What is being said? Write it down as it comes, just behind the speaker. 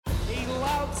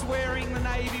wearing the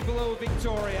navy blue of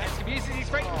Victoria. Handscomb uses his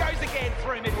feet and goes again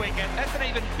through mid-wicket. That's an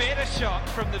even better shot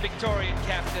from the Victorian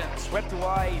captain. Swept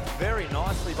away very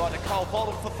nicely by Nicole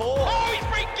Faltum for 4. Oh, he's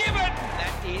been given!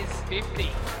 That is 50.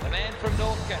 The man from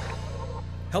Northcote.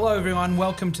 Hello everyone,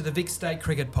 welcome to the Vic State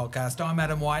Cricket Podcast. I'm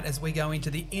Adam White as we go into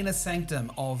the inner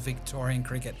sanctum of Victorian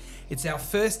cricket. It's our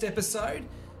first episode.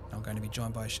 I'm going to be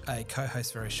joined by a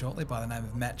co-host very shortly by the name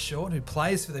of Matt Short, who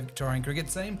plays for the Victorian cricket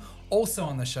team. Also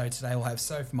on the show today we'll have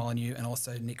Sophie Molineux and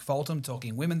also Nick Faltum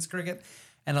talking women's cricket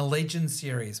and a legend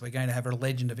series. We're going to have a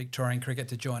legend of Victorian cricket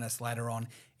to join us later on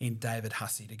in David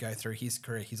Hussey to go through his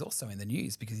career. He's also in the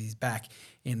news because he's back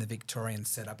in the Victorian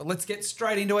setup. But let's get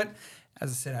straight into it.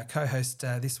 As I said, our co-host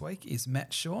this week is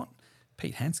Matt Short.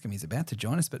 Pete Handscomb is about to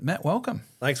join us, but Matt, welcome.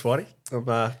 Thanks, Whitey.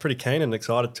 I'm pretty keen and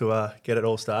excited to get it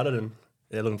all started, and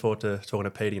looking forward to talking to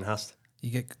Petey and Hust.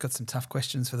 You got some tough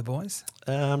questions for the boys?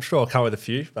 I'm sure I'll come with a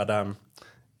few, but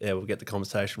we'll get the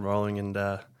conversation rolling, and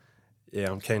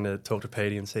I'm keen to talk to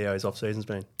Petey and see how his off-season's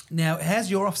been. Now,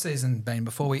 how's your off-season been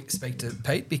before we speak to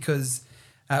Pete? Because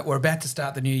we're about to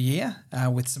start the new year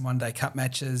with some one-day cup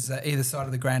matches either side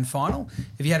of the grand final.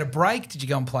 Have you had a break? Did you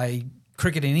go and play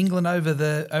cricket in England over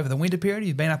the winter period?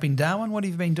 You've been up in Darwin. What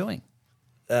have you been doing?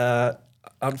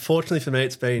 Unfortunately for me,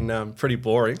 it's been pretty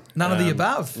boring. None of the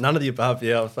above? None of the above,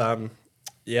 yeah.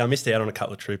 I missed out on a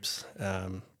couple of trips.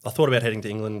 I thought about heading to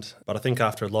England, but I think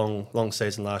after a long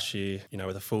season last year,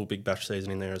 with a full Big Bash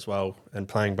season in there as well and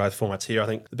playing both formats here, I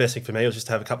think the best thing for me was just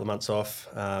to have a couple of months off.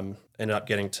 Ended up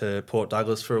getting to Port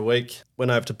Douglas for a week.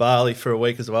 Went over to Bali for a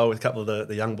week as well with a couple of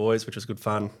the young boys, which was good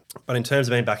fun. But in terms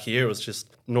of being back here, it was just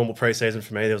normal pre-season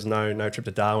for me. There was no trip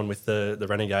to Darwin with the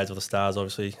Renegades or the Stars,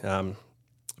 obviously.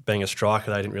 Being a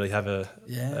striker, they didn't really have a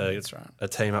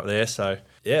team up there. So,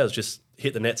 it was just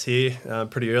hit the nets here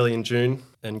pretty early in June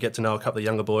and get to know a couple of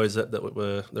younger boys that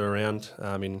were around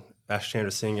in Ash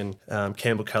Chandra Singh and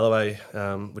Campbell Callaway,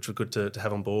 which was good to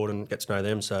have on board and get to know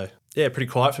them. So, pretty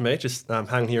quiet for me. Just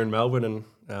hung here in Melbourne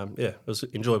and, it was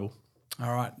enjoyable.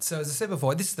 All right. So as I said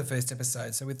before, this is the first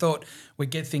episode. So we thought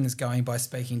we'd get things going by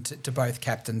speaking to both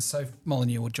captains. Sophie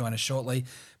Molineux will join us shortly.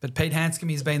 But Pete Handscomb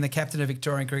has been the captain of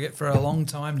Victorian cricket for a long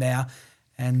time now.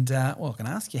 And, I can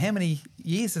ask you, how many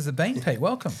years has it been, Pete?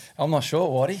 Welcome. I'm not sure,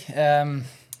 Waddy.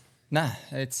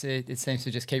 It seems to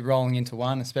just keep rolling into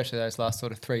one, especially those last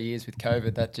sort of 3 years with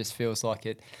COVID. That just feels like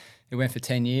it went for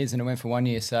 10 years and it went for 1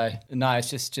 year. So, no,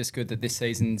 it's just good that this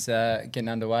season's getting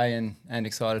underway and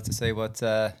excited to see what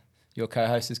your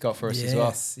co-host has got for us as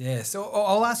well. Yes. So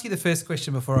I'll ask you the first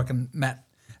question before I can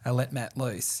let Matt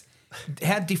loose.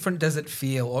 How different does it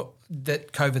feel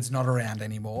that COVID's not around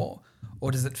anymore,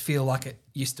 or does it feel like it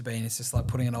used to be and it's just like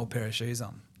putting an old pair of shoes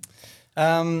on?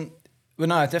 Well,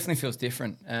 no, it definitely feels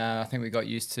different. I think we got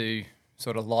used to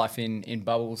sort of life in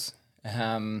bubbles,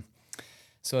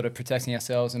 sort of protecting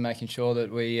ourselves and making sure that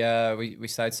we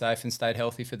stayed safe and stayed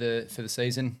healthy for the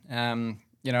season.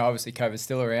 Obviously COVID's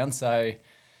still around, so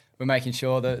we're making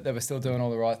sure that we're still doing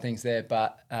all the right things there.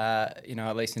 But,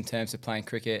 at least in terms of playing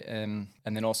cricket and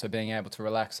then also being able to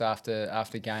relax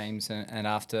after games and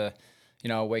after,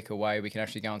 a week away, we can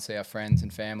actually go and see our friends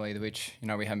and family, which,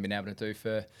 we haven't been able to do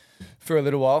for a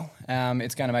little while.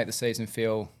 It's going to make the season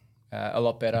feel a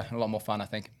lot better and a lot more fun, I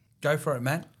think. Go for it,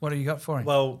 Matt. What have you got for him?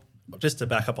 Well, just to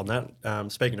back up on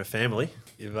that, speaking of family,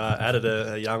 you've added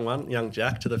a young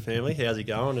Jack to the family. How's he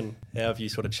going and how have you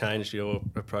sort of changed your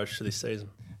approach to this season?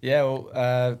 Yeah,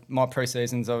 well, my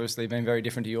pre-season's obviously been very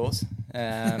different to yours. We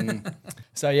had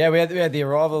the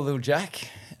arrival of little Jack.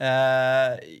 It's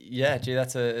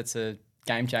a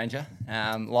game changer.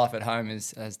 Life at home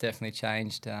has definitely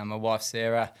changed. My wife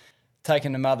Sarah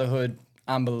taken to motherhood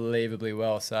unbelievably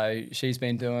well. So she's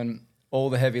been doing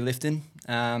all the heavy lifting,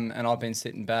 and I've been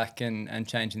sitting back and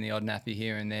changing the odd nappy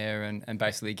here and there, and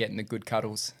basically getting the good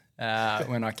cuddles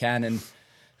when I can.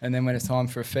 And then when it's time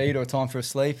for a feed or time for a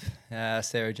sleep,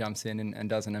 Sarah jumps in and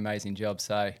does an amazing job.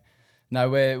 So, no,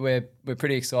 we're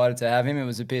pretty excited to have him. It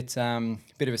was a bit of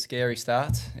a scary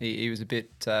start. He was a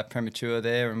bit premature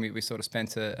there, and we sort of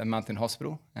spent a month in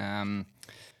hospital.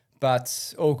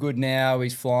 But all good now.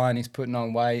 He's flying. He's putting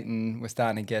on weight, and we're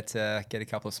starting to get a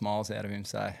couple of smiles out of him.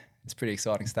 So it's pretty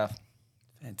exciting stuff.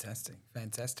 Fantastic.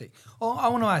 Well, I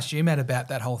want to ask you, Matt, about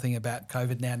that whole thing about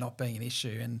COVID now not being an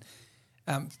issue, and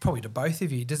probably to both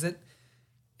of you, does it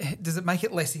make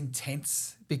it less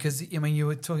intense? Because, you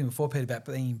were talking before, Pete, about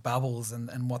being in bubbles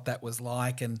and what that was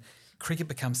like, and cricket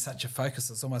becomes such a focus.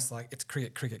 It's almost like it's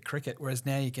cricket, whereas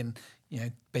now you can,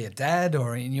 be a dad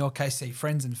or, in your case, see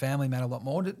friends and family matter a lot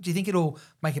more. Do you think it'll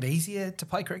make it easier to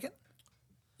play cricket?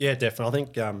 Yeah, definitely. I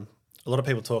think a lot of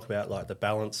people talk about like the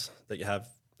balance that you have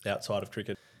outside of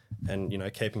cricket.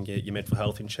 and keeping your mental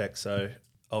health in check. So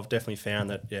I've definitely found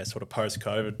that, sort of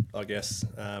post-COVID, I guess,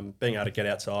 being able to get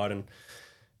outside and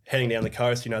heading down the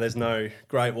coast, there's no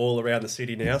Great Wall around the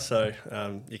city now, so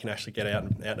you can actually get out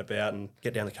and about and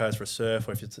get down the coast for a surf,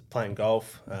 or if you're playing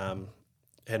golf,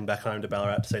 heading back home to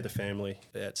Ballarat to see the family.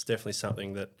 Yeah, it's definitely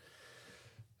something that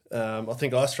I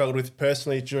think I struggled with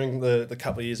personally during the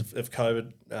couple of years of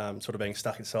COVID, sort of being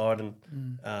stuck inside,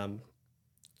 and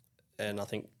I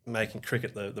think making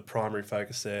cricket the primary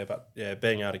focus there. But yeah,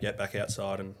 being able to get back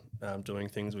outside and doing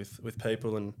things with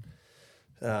people and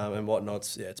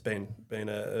whatnot, it's been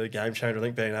a game changer. I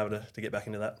think being able to get back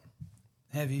into that.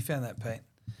 How have you found that, Pete?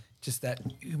 Just that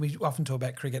we often talk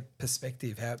about cricket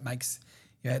perspective, how it makes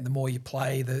the more you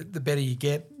play, the better you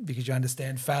get because you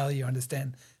understand failure, you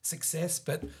understand success.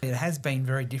 But it has been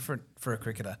very different for a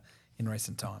cricketer in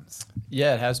recent times.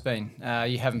 Yeah, it has been.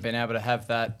 You haven't been able to have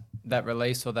that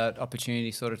release or that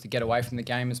opportunity sort of to get away from the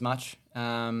game as much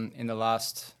in the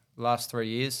last 3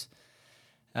 years.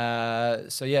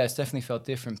 So yeah, it's definitely felt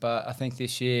different. But I think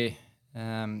this year,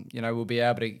 we'll be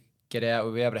able to get out.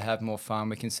 We'll be able to have more fun.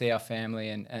 We can see our family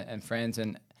and friends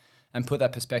and put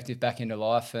that perspective back into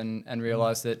life and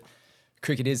realise that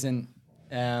cricket isn't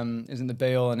the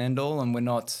be all and end all, and we're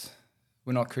not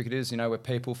cricketers. We're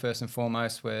people first and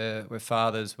foremost. We're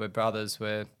fathers, we're brothers,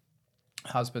 we're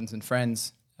husbands and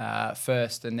friends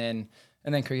first, and then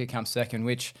cricket comes second,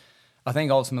 which I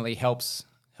think ultimately helps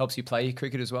you play your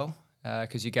cricket as well,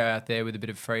 because you go out there with a bit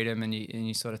of freedom and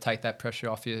you sort of take that pressure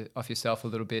off yourself a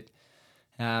little bit.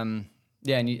 And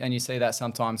you see that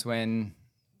sometimes when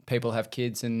people have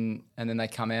kids and then they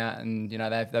come out and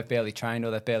they've barely trained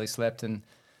or they've barely slept and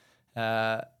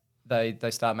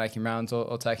they start making runs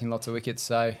or taking lots of wickets.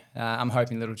 So I'm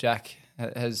hoping little Jack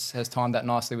has timed that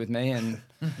nicely with me, and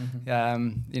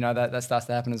that starts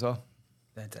to happen as well.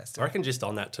 Fantastic. I reckon just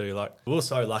on that too, like we were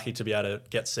so lucky to be able to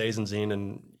get seasons in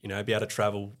and be able to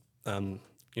travel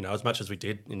as much as we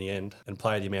did in the end and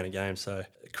play the amount of games. So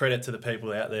credit to the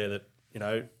people out there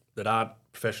that that aren't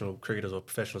professional cricketers or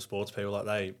professional sports people. Like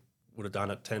they would have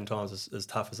done it 10 times as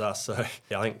tough as us. So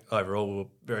yeah, I think overall we were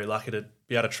very lucky to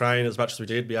be able to train as much as we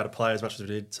did, be able to play as much as we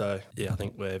did. So yeah, I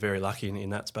think we're very lucky in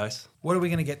that space. What are we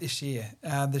going to get this year?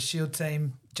 The Shield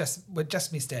team just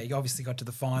missed out. You obviously got to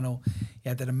the final. You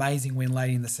had that amazing win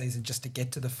late in the season just to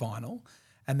get to the final.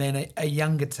 And then a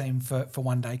younger team for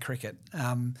one-day cricket,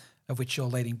 of which you're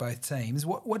leading both teams.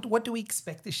 What do we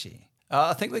expect this year?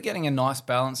 I think we're getting a nice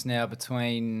balance now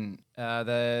between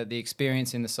the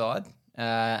experience in the side,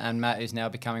 and Matt is now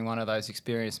becoming one of those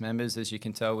experienced members, as you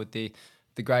can tell with the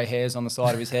grey hairs on the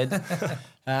side of his head,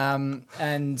 and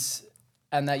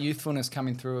that youthfulness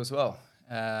coming through as well.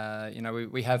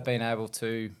 We have been able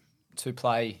to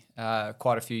play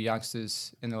quite a few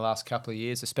youngsters in the last couple of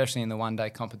years, especially in the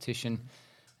one-day competition,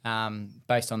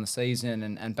 based on the season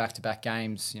and back-to-back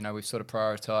games. We've sort of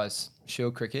prioritised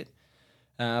Shield cricket.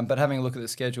 But having a look at the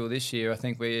schedule this year, I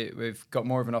think we've got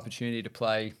more of an opportunity to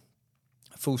play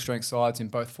full-strength sides in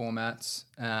both formats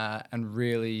and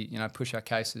really, push our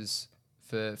cases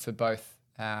for both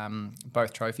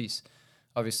trophies.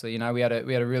 Obviously, we had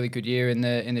a really good year in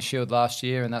the Shield last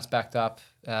year, and that's backed up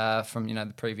from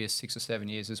the previous 6 or 7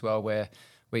 years as well, where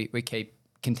we keep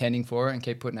contending for it and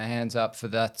keep putting our hands up for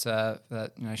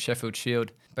that Sheffield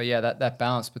Shield. But yeah, that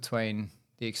balance between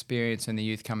the experience and the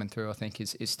youth coming through, I think,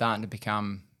 is starting to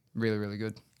become really, really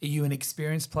good. Are you an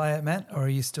experienced player, Matt, or are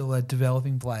you still a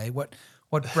developing player? What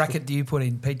bracket do you put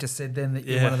in? Pete just said then that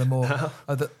you're one of the more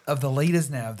of the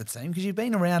leaders now of the team, because you've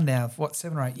been around now for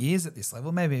 7 or 8 years at this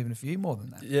level, maybe even a few more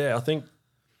than that. Yeah, I think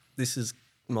this is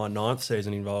my 9th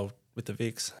season involved with the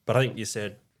Vics. But I think you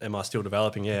said, am I still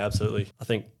developing? Yeah, absolutely. I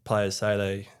think players say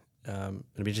they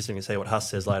it'll be interesting to see what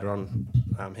Huss says later on,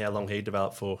 how long he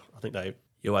developed for. I think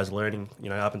you're always learning,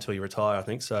 up until you retire, I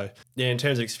think. So, yeah, in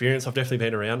terms of experience, I've definitely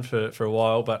been around for a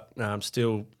while, but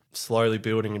still slowly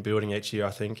building each year,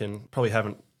 I think, and probably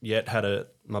haven't yet had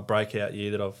my breakout year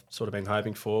that I've sort of been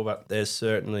hoping for, but there's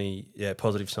certainly,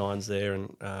 positive signs there,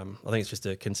 and I think it's just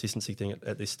a consistency thing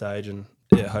at this stage, and,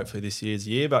 hopefully this year's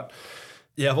year. But,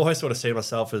 I've always sort of seen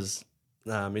myself as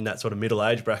in that sort of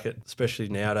middle-age bracket, especially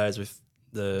nowadays with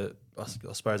I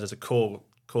suppose there's a core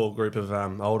group of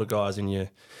older guys in your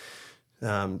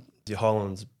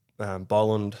Hollands,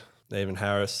 Bolland, even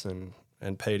Harris and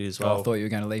Peter as well. I thought you were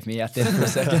going to leave me out there for a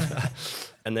second.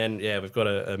 And then, we've got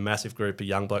a massive group of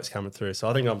young blokes coming through. So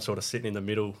I think I'm sort of sitting in the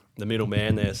middle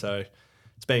man there. So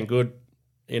it's been good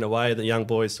in a way. The young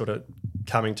boys sort of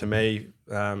coming to me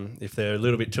if they're a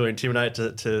little bit too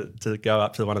intimidated to go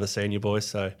up to one of the senior boys.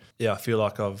 So, I feel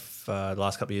like I've the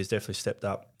last couple of years definitely stepped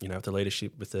up, with the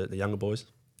leadership with the younger boys.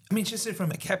 I'm interested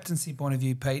from a captaincy point of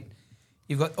view, Pete.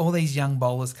 You've got all these young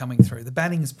bowlers coming through. The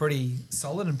batting is pretty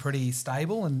solid and pretty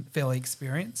stable and fairly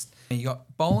experienced. You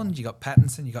got Boland, you got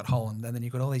Pattinson, you got Holland, and then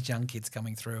you've got all these young kids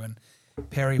coming through. And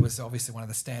Perry was obviously one of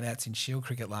the standouts in Shield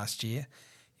cricket last year.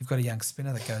 You've got a young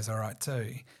spinner that goes all right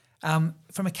too.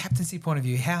 From a captaincy point of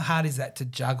view, how hard is that to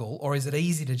juggle, or is it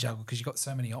easy to juggle because you've got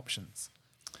so many options?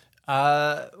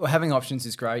 Well, having options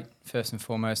is great, first and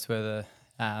foremost, where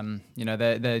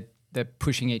they're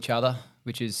pushing each other,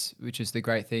 which is the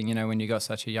great thing. You know, when you got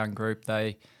such a young group,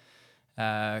 they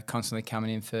constantly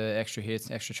coming in for extra hits,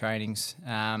 extra trainings.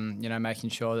 Making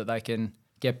sure that they can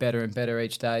get better and better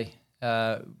each day,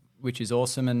 which is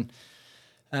awesome.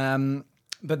 And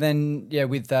but then,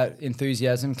 with that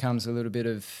enthusiasm comes a little bit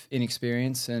of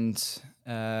inexperience and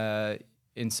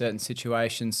in certain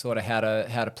situations, sort of how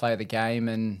to play the game,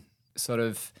 and sort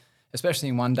of, especially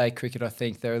in one-day cricket, I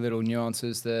think there are little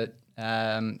nuances that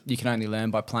you can only learn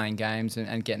by playing games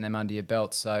and getting them under your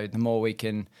belt. So the more we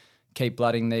can keep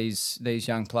blooding these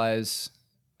young players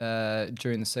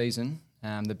during the season,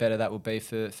 the better that will be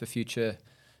for future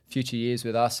years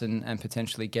with us, and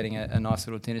potentially getting a nice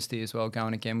little dynasty as well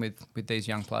going again with these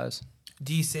young players.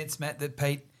 Do you sense, Matt, that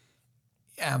Pete,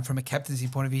 from a captaincy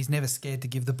point of view, he's never scared to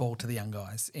give the ball to the young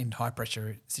guys in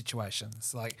high-pressure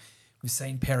situations? Like, we've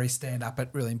seen Perry stand up at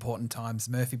really important times,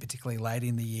 Murphy particularly late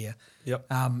in the year.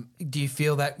 Yep. Do you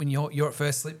feel that when you're at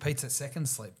first slip, Pete's at second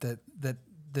slip, that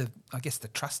the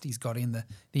trust he's got in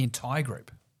the entire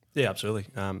group? Yeah, absolutely.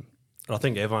 I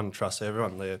think everyone trusts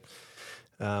everyone there.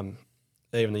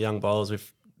 Even the young bowlers,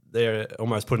 they're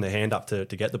almost putting their hand up to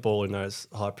get the ball in those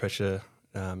high pressure,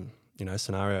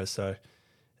 scenarios. So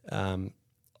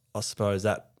I suppose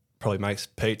that probably makes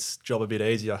Pete's job a bit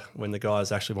easier when the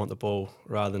guys actually want the ball,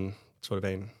 rather than sort of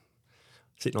being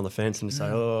sitting on the fence and say,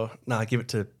 give it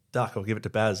to Duck or give it to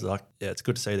Baz. Like, it's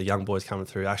good to see the young boys coming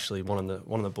through actually wanting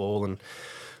the ball and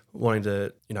wanting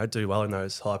to do well in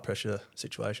those high pressure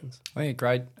situations. I think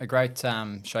a great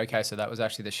showcase of that was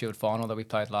actually the Shield final that we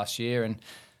played last year, and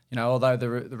although the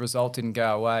result didn't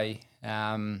go away,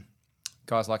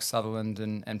 guys like Sutherland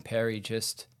and Perry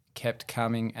just kept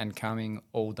coming and coming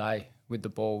all day with the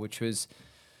ball, which was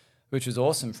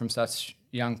awesome from such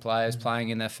young players playing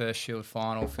in their first Shield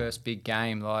final, first big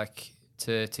game, like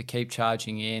to keep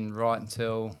charging in right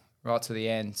to the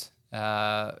end.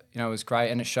 It was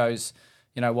great, and it shows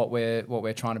what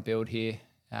we're trying to build here,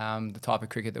 the type of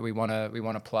cricket that we want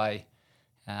to play,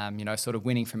 sort of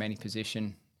winning from any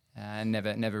position, and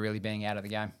never really being out of the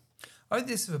game. I think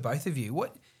this is for both of you.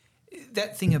 What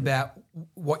that thing about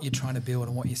what you're trying to build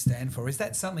and what you stand for, is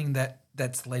that something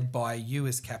that's led by you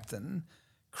as captain,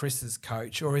 Chris as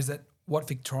coach, or is it what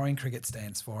Victorian cricket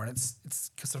stands for? And it's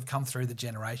sort of come through the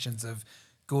generations of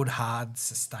good, hard,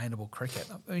 sustainable cricket.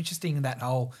 I'm interested in that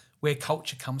whole where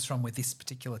culture comes from with this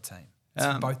particular team.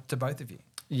 To both of you.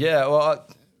 Yeah, well,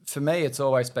 for me, it's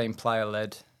always been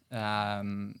player-led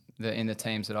in the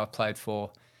teams that I've played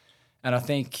for. And I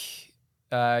think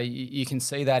you can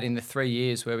see that in the 3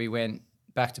 years where we went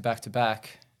back to back to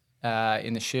back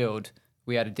in the Shield.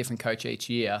 We had a different coach each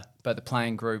year, but the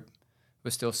playing group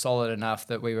was still solid enough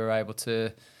that we were able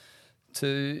to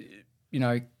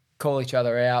call each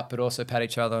other out, but also pat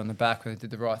each other on the back when they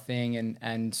did the right thing.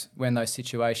 And when those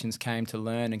situations came to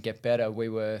learn and get better, we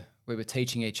were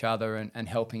teaching each other and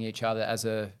helping each other as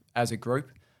a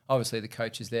group. Obviously, the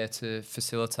coach is there to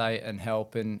facilitate and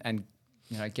help and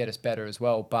get us better as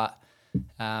well. But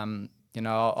I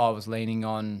was leaning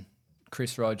on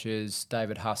Chris Rogers,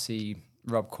 David Hussey,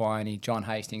 Rob Quiney, John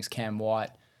Hastings, Cam White,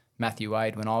 Matthew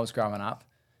Wade when I was growing up,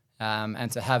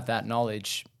 and to have that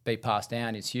knowledge be passed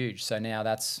down is huge. So now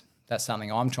that's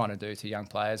something I'm trying to do to young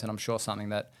players, and I'm sure something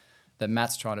that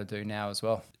Matt's trying to do now as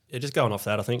well. Yeah, just going off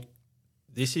that, I think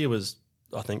this year was,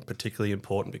 particularly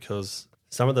important because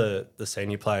some of the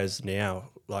senior players now,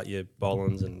 like your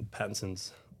Bolins and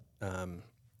Pattinsons,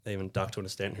 even Duck to an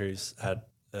extent, who's had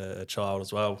a child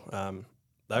as well,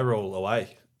 they were all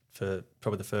away for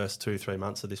probably the first 2-3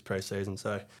 months of this pre-season.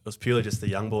 So it was purely just the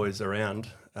young boys around.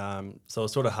 So it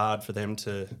was sort of hard for them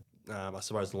to,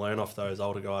 learn off those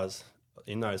older guys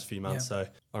in those few months. Yeah. So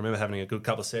I remember having a good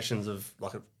couple of sessions of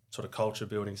like a sort of culture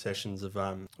building sessions of,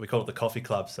 we call it the coffee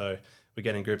club. So we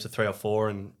get in groups of 3 or 4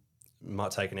 and it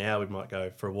might take an hour. We might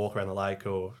go for a walk around the lake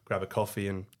or grab a coffee,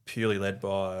 and mainly led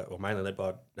by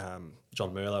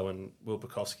John Merlo and Will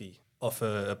Bukowski off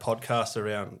a podcast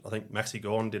around, I think Maxie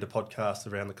Gordon did a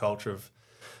podcast around the culture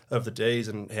of the Ds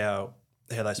and how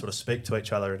they sort of speak to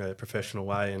each other in a professional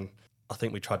way. And I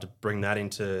think we tried to bring that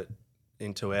into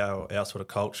our sort of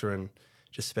culture and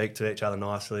just speak to each other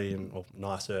nicely or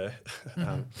nicer.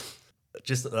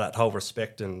 just that whole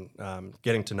respect and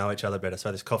getting to know each other better.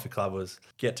 So this coffee club was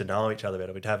get to know each other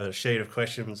better. We'd have a sheet of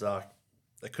questions like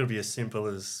it could be as simple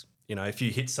as, you know, if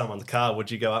you hit someone's car, would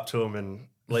you go up to them and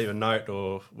leave a note,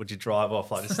 or would you drive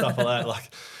off? Like just stuff like that.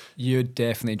 Like You'd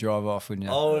definitely drive off, wouldn't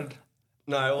you? I would.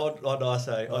 No, what did I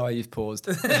say? Oh, you've paused.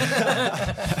 If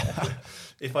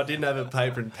I didn't have a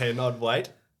paper and pen, I'd wait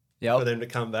for them to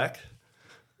come back.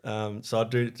 So I'd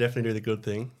definitely do the good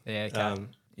thing. Yeah, okay.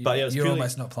 But yeah, You're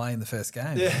almost not playing the first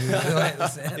game. Yeah.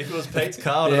 If it was Pete's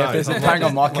car, I don't know. If it's playing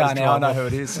on my car now, I know who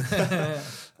it is.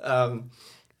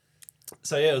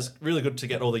 So yeah, it was really good to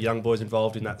get all the young boys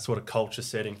involved in that sort of culture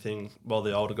setting thing while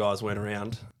the older guys went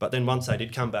around. But then once they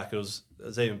did come back, it was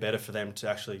even better for them to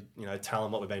actually, you know, tell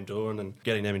them what we've been doing and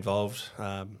getting them involved.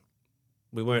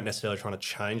 We weren't necessarily trying to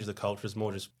change the culture; it's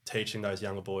more just teaching those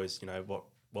younger boys, you know,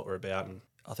 what we're about. And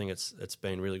I think it's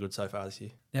been really good so far this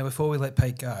year. Now, before we let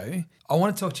Pete go, I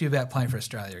want to talk to you about playing for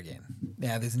Australia again.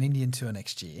 Now, there's an Indian tour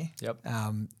next year. Yep.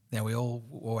 Now, we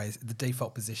always, the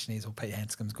default position is, well, Pete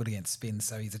Handscomb's good against spin,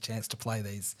 so he's a chance to play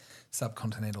these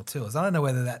subcontinental tours. I don't know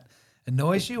whether that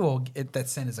annoys you or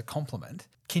that's sent as a compliment.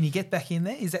 Can you get back in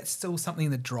there? Is that still something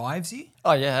that drives you?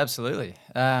 Oh, yeah, absolutely.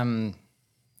 I mean,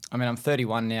 I'm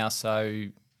 31 now, so,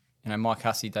 you know, Mike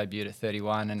Hussey debuted at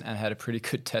 31 and had a pretty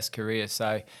good test career.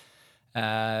 So,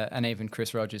 and even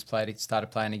Chris Rogers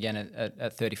started playing again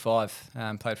at 35,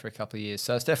 played for a couple of years.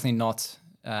 So it's definitely not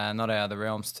out of the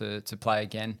realms to play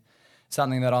again.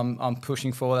 Something that I'm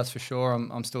pushing for, that's for sure.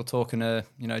 I'm still talking to,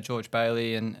 you know, George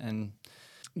Bailey and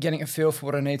getting a feel for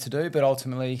what I need to do, but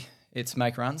ultimately it's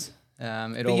make runs.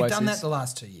 But you've done that the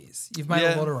last 2 years. You've made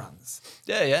a lot of runs.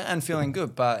 Yeah, and feeling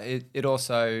good. But you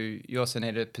also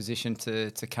need a position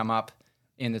to come up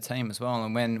in the team as well.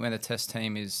 And when the test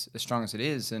team is as strong as it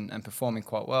is and performing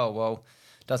quite well,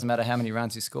 it doesn't matter how many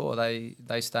runs you score,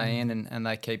 they stay in and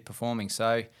they keep performing.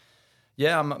 So,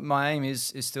 yeah, my aim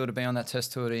is still to be on that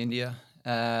test tour to India,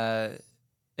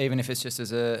 even if it's just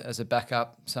as a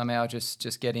backup somehow,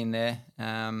 just get in there.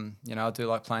 You know, I do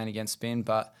like playing against spin,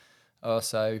 but I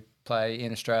also play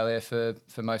in Australia for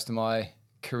most of my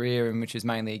career, and which is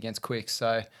mainly against quicks.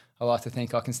 So I like to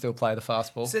think I can still play the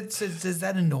fastball. So does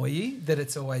that annoy you that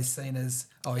it's always seen as,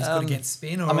 oh, he's good against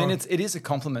spin? Or? I mean, it is a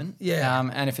compliment. Yeah.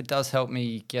 And if it does help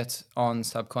me get on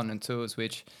subcontinent tours,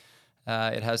 which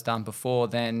it has done before,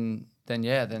 then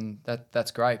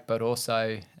that's great. But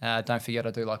also, don't forget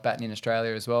I do like batting in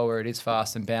Australia as well, where it is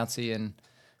fast and bouncy, and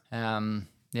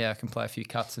I can play a few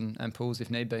cuts and pulls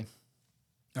if need be.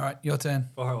 All right, your turn.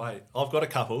 Oh, wait. I've got a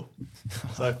couple.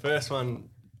 So first one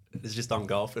is just on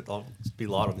golf. I'll be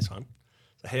light on this one.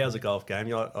 So how's a golf game?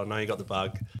 I know you got the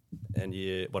bug and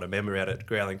you a member out at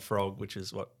Growling Frog, which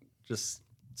is just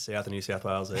south of New South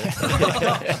Wales there.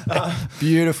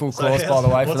 Beautiful course, by the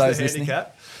way, for those listening.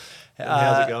 Handicap?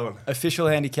 How's it going? Official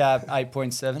handicap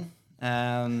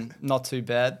 8.7. Not too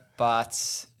bad,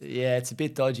 but yeah, it's a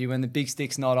bit dodgy when the big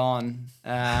stick's not on.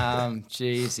 It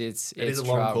is a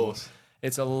long course.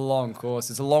 It's a long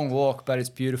course. It's a long walk, but it's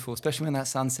beautiful, especially when that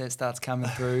sunset starts coming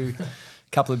through. A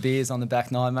couple of beers on the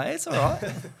back nine, mate. It's all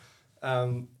right.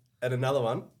 And another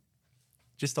one,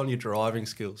 just on your driving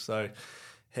skills. So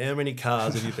how many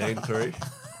cars have you been through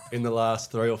in the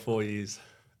last 3 or 4 years?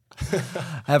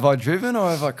 Have I driven or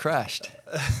have I crashed?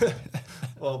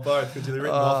 Well, both, because you're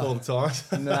written off all the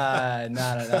time.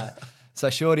 No. So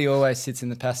Shorty always sits in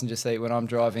the passenger seat when I'm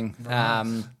driving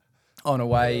on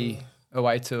away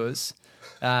tours.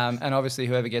 And obviously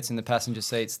whoever gets in the passenger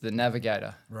seat's the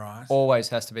navigator. Right. Always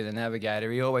has to be the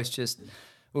navigator. He always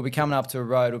we'll be coming up to a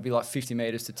road, it'll be like 50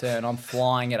 metres to turn. I'm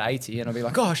flying at 80 and I'll be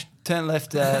like, gosh, turn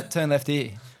left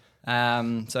here.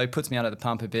 So he puts me under the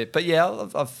pump a bit. But yeah,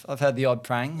 I've had the odd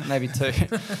prang, maybe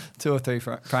two or three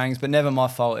prangs, but never my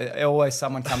fault. Always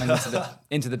someone coming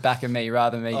into the back of me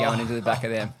rather than me going into the back of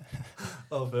them.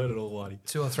 I've heard it all, Whitey.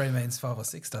 2 or 3 means 5 or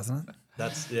 6, doesn't it?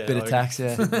 That's bit of tax,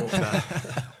 yeah.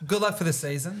 Good luck for the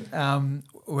season.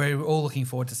 We're all looking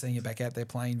forward to seeing you back out there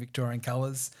playing Victorian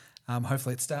colours.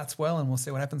 Hopefully it starts well and we'll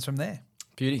see what happens from there.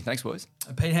 Beauty. Thanks, boys.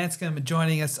 Pete Handscomb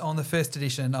joining us on the first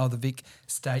edition of the Vic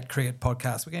State Cricket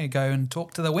Podcast. We're going to go and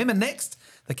talk to the women next,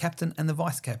 the captain and the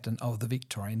vice-captain of the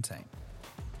Victorian team.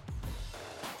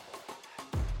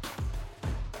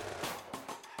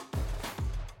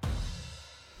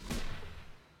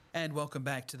 And welcome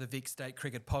back to the Vic State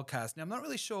Cricket Podcast. Now, I'm not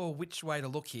really sure which way to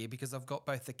look here because I've got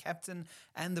both the captain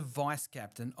and the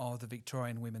vice-captain of the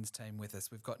Victorian women's team with us.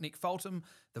 We've got Nick Faltum,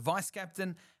 the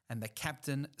vice-captain, and the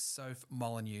captain, Sophie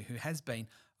Molineux, who has been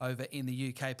over in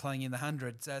the UK playing in the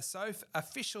hundreds. Soph,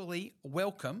 officially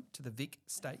welcome to the Vic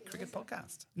State Cricket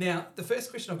Podcast. Now, the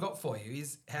first question I've got for you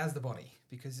is, how's the body?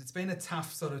 Because it's been a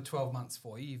tough sort of 12 months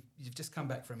for you. You've just come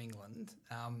back from England.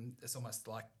 It's almost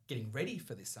like getting ready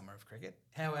for this summer of cricket.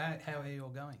 How are you all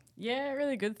going? Yeah,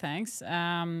 really good, thanks.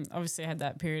 Obviously I had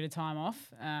that period of time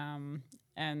off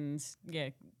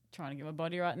trying to get my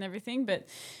body right and everything. But,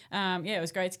 it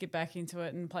was great to get back into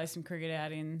it and play some cricket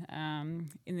out in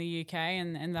the UK.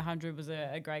 And the 100 was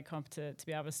a great comp to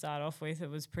be able to start off with. It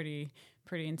was pretty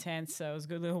intense. So it was a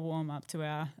good little warm-up to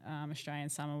our Australian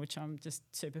summer, which I'm just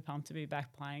super pumped to be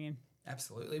back playing in.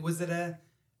 Absolutely. Was it a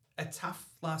tough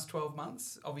last 12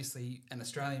 months? Obviously, an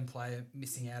Australian player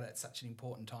missing out at such an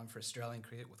important time for Australian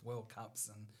cricket with World Cups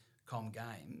and Com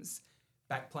Games.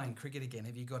 Back playing cricket again,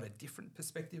 have you got a different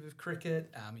perspective of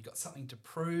cricket? You got something to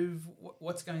prove?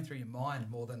 What's going through your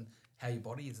mind more than how your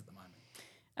body is at the moment?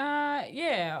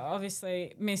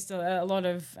 Obviously missed a lot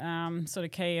of sort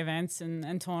of key events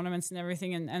and tournaments and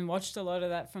everything and watched a lot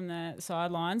of that from the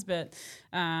sidelines. But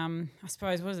I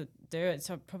suppose, what does it do? It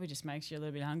probably just makes you a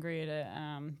little bit hungrier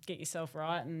to get yourself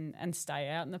right and stay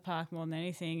out in the park more than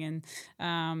anything.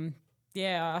 And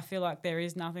I feel like there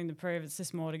is nothing to prove. It's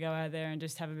just more to go out there and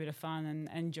just have a bit of fun and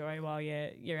enjoy while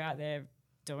you're out there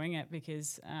doing it,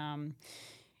 because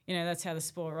that's how the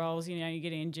sport rolls. You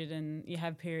get injured and you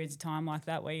have periods of time like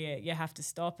that where you have to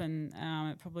stop, and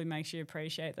it probably makes you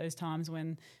appreciate those times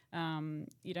when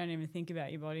you don't even think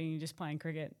about your body and you're just playing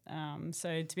cricket.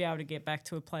 So to be able to get back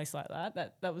to a place like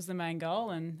that was the main goal,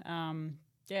 and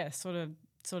sort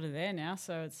of there now.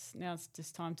 So it's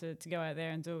just time to go out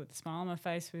there and do it with a smile on my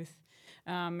face with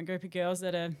a group of girls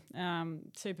that are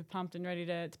super pumped and ready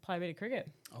to play a bit of cricket.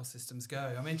 All systems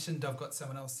go. I mentioned I've got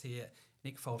someone else here,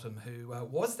 Nick Faltum, who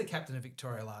was the captain of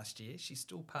Victoria last year. She's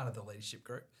still part of the leadership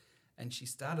group, and she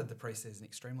started the pre-season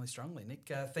extremely strongly.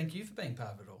 Nick, thank you for being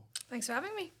part of it all. Thanks for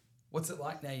having me. What's it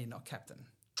like now you're not captain?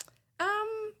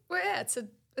 It's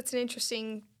an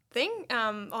interesting thing.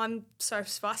 I'm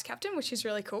Soph's vice captain, which is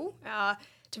really cool.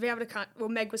 To be able to,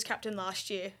 Meg was captain last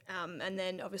year, and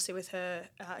then obviously with her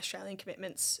Australian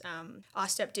commitments, I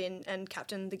stepped in and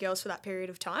captained the girls for that period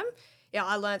of time. Yeah,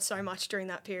 I learnt so much during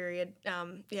that period,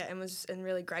 and was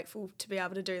really grateful to be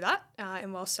able to do that.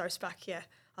 And while Soph's back,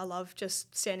 I love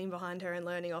just standing behind her and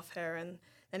learning off her. And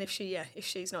if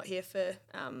she's not here for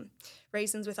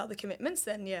reasons with other commitments,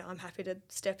 then I'm happy to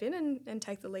step in and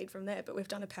take the lead from there. But we've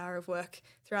done a power of work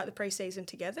throughout the pre-season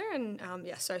together, and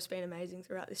Soph's been amazing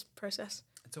throughout this process.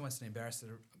 It's almost an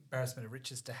embarrassment of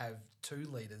riches to have two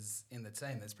leaders in the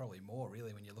team. There's probably more,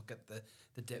 really, when you look at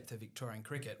the depth of Victorian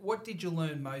cricket. What did you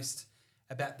learn most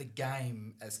about the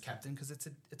game as captain? Because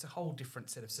it's a whole different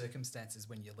set of circumstances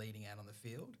when you're leading out on the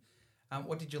field.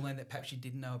 What did you learn that perhaps you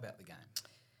didn't know about the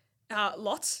game?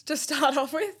 Lots to start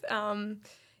off with.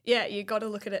 You got to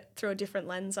look at it through a different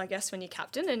lens, I guess, when you're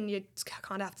captain, and you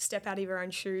kind of have to step out of your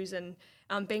own shoes. And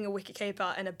being a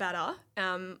wicketkeeper and a batter,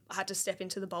 I had to step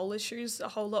into the bowler's shoes a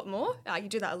whole lot more. You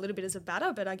do that a little bit as a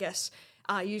batter, but I guess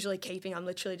usually keeping, I'm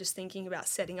literally just thinking about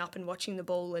setting up and watching the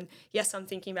ball. And yes, I'm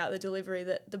thinking about the delivery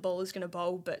that the bowler's going to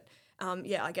bowl, but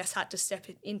I guess had to step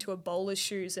into a bowler's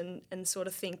shoes and sort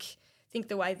of think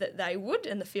the way that they would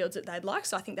and the fields that they'd like.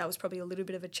 So I think that was probably a little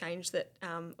bit of a change that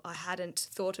I hadn't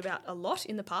thought about a lot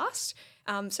in the past.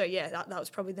 That was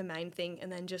probably the main thing.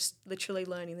 And then just literally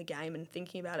learning the game and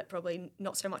thinking about it probably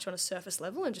not so much on a surface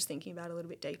level and just thinking about it a little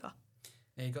bit deeper.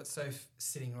 Now, you've got Soph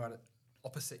sitting right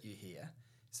opposite you here.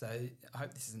 So I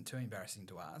hope this isn't too embarrassing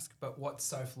to ask, but what's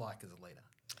Soph like as a leader?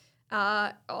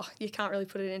 You can't really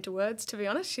put it into words, to be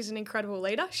honest. She's an incredible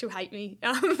leader. She'll hate me.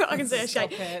 I can see her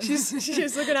shake.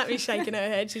 She's looking at me shaking her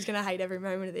head. She's going to hate every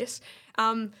moment of this.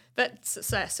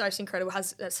 Soph's incredible,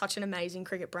 has such an amazing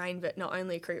cricket brain, but not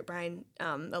only a cricket brain,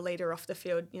 a leader off the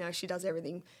field. She does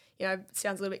everything. It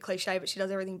sounds a little bit cliche, but she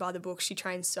does everything by the book. She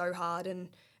trains so hard and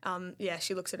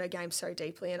she looks at her game so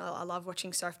deeply, and I love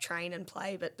watching Soph train and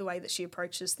play, but the way that she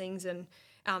approaches things and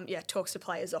talks to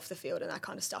players off the field and that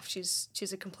kind of stuff.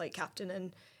 She's a complete captain,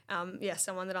 and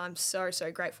someone that I'm so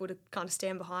grateful to kind of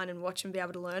stand behind and watch and be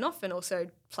able to learn off and also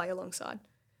play alongside.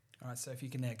 All right, so if you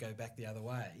can now go back the other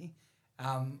way,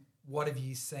 what have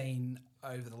you seen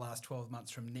over the last 12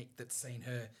 months from Nick that's seen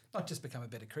her not just become a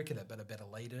better cricketer but a better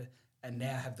leader, and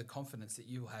now have the confidence that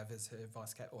you will have as her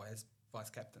vice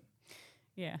captain?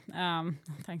 Yeah,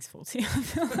 thanks, Falty. I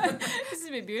feel like this is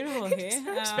a bit beautiful here. It's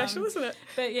very special, isn't it?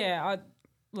 But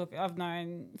I've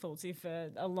known Falty for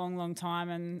a long, long time,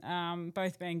 and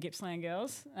both being Gippsland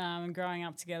girls and growing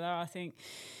up together, I think,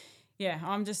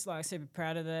 I'm just super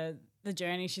proud of the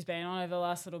journey she's been on over the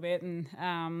last little bit,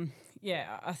 and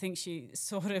I think she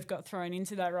sort of got thrown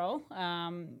into that role.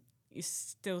 Is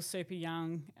still super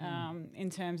young in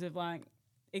terms of like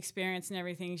experience and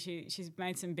everything. She's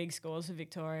made some big scores for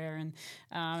Victoria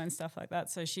and stuff like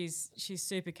that. So she's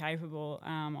super capable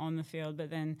on the field. But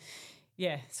then,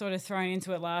 sort of thrown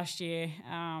into it last year.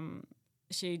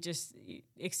 She just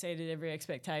exceeded every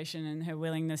expectation, and her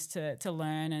willingness to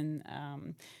learn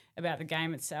and about the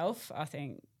game itself, I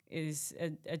think, is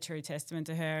a true testament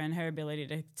to her and her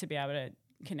ability to be able to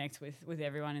connect with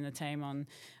everyone in the team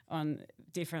on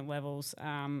different levels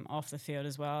off the field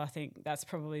as well. I think that's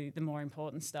probably the more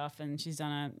important stuff, and she's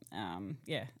done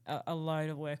a load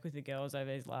of work with the girls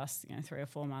over these last 3 or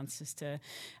 4 months just to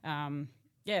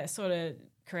sort of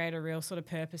create a real sort of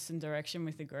purpose and direction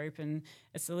with the group. And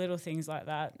it's the little things like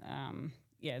that.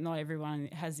 Not everyone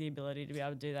has the ability to be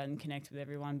able to do that and connect with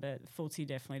everyone, but Falty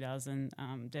definitely does, and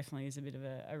definitely is a bit of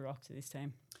a rock to this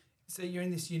team. So you're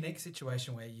in this unique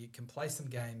situation where you can play some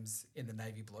games in the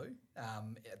navy blue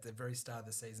at the very start of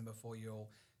the season before you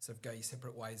all sort of go your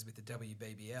separate ways with the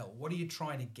WBBL. What are you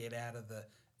trying to get out of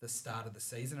the start of the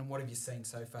season, and what have you seen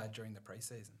so far during the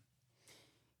pre-season?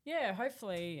 Yeah,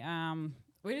 hopefully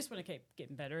we just want to keep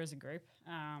getting better as a group.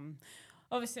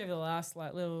 Obviously, over the last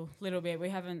little bit, we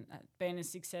haven't been as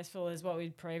successful as what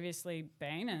we'd previously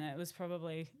been, and it was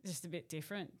probably just a bit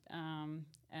different.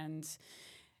 And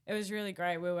it was really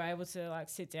great. We were able to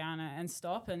sit down and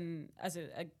stop and as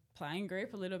a playing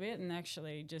group a little bit and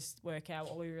actually just work out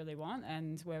what we really want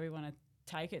and where we want to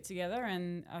take it together.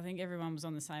 And I think everyone was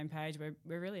on the same page.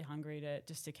 We're really hungry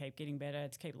to keep getting better,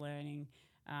 to keep learning.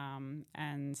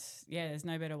 There's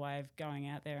no better way of going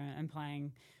out there and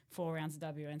playing 4 rounds of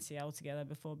WNCL together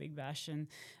before Big Bash. And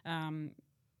in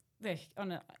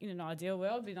an ideal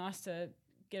world, it'd be nice to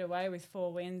get away with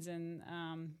 4 wins and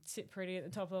sit pretty at the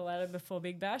top of the ladder before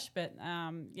Big Bash. But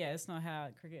it's not how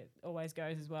cricket always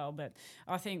goes as well. But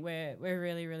I think we're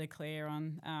really, really clear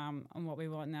on what we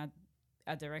want in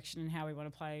our direction and how we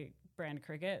want to play brand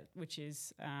cricket, which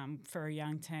is for a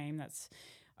young team.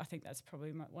 I think that's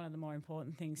probably one of the more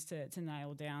important things to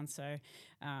nail down. So,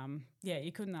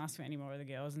 you couldn't ask for any more of the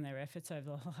girls and their efforts over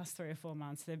the last 3 or 4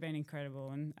 months. They've been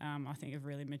incredible, and I think have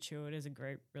really matured as a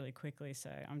group really quickly. So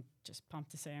I'm just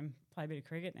pumped to see them play a bit of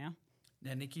cricket now.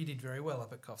 Now, Nick, you did very well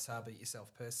up at Coffs Harbour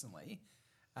yourself personally.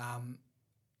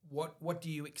 What do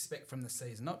you expect from the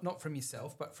season? Not from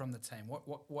yourself, but from the team.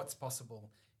 What's possible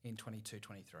in 22-23?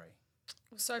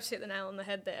 So I've hit the nail on the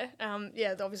head there.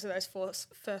 Obviously those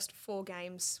first 4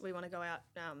 games we want to go out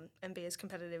and be as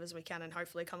competitive as we can and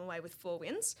hopefully come away with 4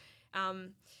 wins.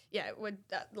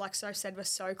 Like Soph said, we're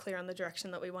so clear on the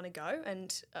direction that we want to go.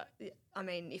 And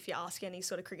if you ask any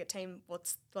sort of cricket team,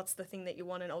 what's the thing that you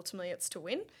want, and ultimately it's to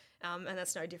win. And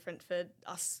that's no different for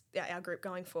us, our group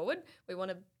going forward. We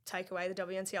want to take away the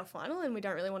WNCL final, and we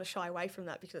don't really want to shy away from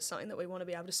that because it's something that we want to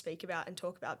be able to speak about and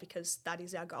talk about because that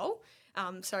is our goal.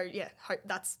 Hope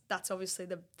that's obviously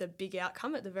the big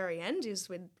outcome at the very end is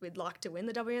we'd like to win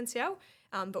the WNCL.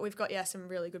 But we've got some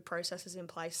really good processes in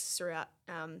place throughout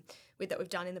that we've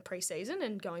done in the pre-season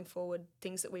and going forward,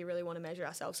 things that we really want to measure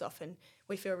ourselves off, and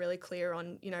we feel really clear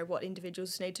on what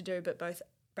individuals need to do, but both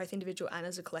individual and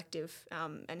as a collective,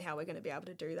 and how we're going to be able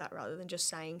to do that rather than just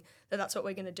saying that that's what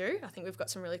we're going to do. I think we've got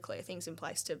some really clear things in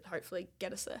place to hopefully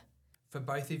get us there. For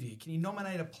both of you, can you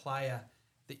nominate a player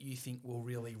that you think will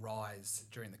really rise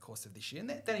during the course of this year? And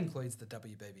that includes the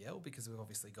WBBL, because we've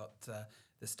obviously got the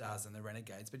Stars and the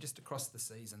Renegades, but just across the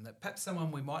season, that perhaps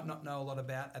someone we might not know a lot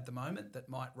about at the moment that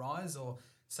might rise, or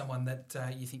someone that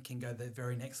you think can go the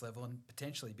very next level and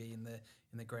potentially be in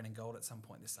the green and gold at some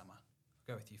point this summer.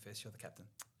 I'll go with you first. You're the captain.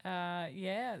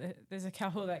 There's a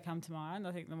couple that come to mind.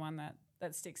 I think the one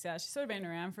that sticks out, she's sort of been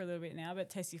around for a little bit now, but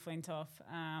Tessie Flintoff,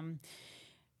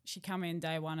 she come in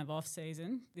day 1 of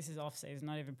off-season. This is off-season,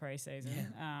 not even pre-season.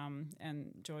 Yeah.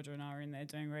 And Georgia and I are in there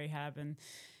doing rehab and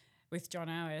with John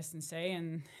our S&C,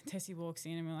 and Tessie walks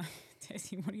in and we're like,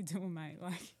 Tessie, what are you doing, mate?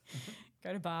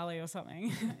 Go to Bali or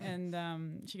something. And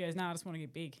she goes, no, I just want to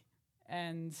get big.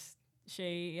 And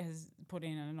she has put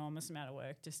in an enormous amount of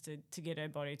work just to get her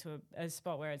body to a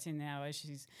spot where it's in now, where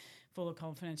she's full of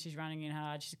confidence, she's running in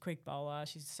hard, she's a quick bowler,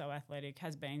 she's so athletic,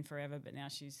 has been forever, but now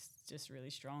she's just really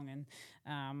strong. And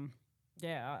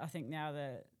I think now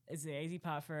that is the easy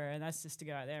part for her, and that's just to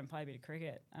go out there and play a bit of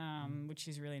cricket, which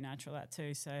she's really natural at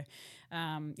too. So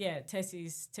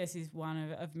Tessie's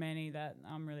one of many that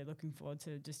I'm really looking forward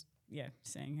to just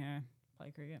seeing her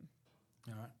play cricket.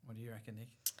 All right, what do you reckon, Nick?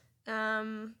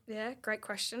 Great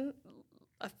question.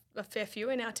 A fair few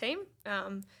in our team.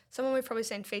 Someone we've probably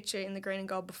seen feature in the green and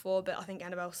gold before, but I think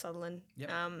Annabelle Sutherland.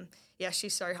 Yep.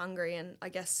 She's so hungry, and I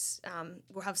guess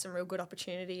we'll have some real good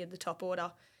opportunity at the top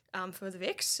order for the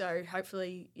Vics. So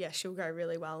hopefully, she'll go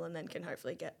really well and then can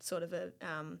hopefully get sort of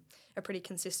a pretty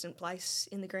consistent place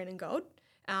in the green and gold.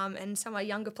 And a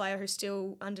younger player who's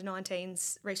still under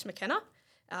 19s, Reece McKenna.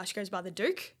 She goes by the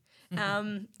Duke.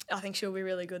 I think she'll be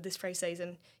really good this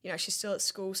pre-season. She's still at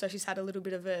school, so she's had a little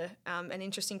bit of an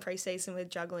interesting pre-season with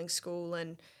juggling school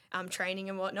and training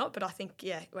and whatnot. But I think,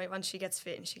 once she gets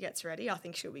fit and she gets ready, I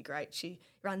think she'll be great. She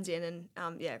runs in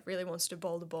and, really wants to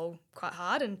bowl the ball quite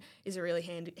hard and is a really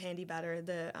handy batter in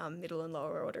the middle and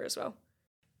lower order as well.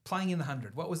 Playing in the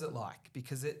 100, what was it like?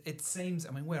 Because it seems,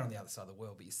 we're on the other side of the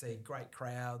world, but you see great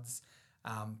crowds,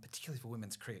 particularly for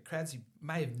women's cricket, crowds you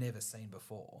may have never seen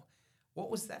before. What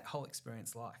was that whole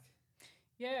experience like?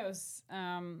 Yeah, it was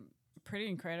pretty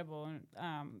incredible.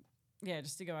 And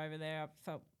just to go over there, I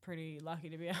felt pretty lucky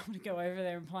to be able to go over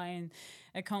there and play in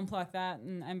a comp like that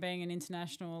and being an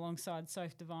international alongside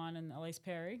Sophie Devine and Elise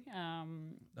Perry.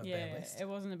 It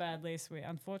wasn't a bad list. We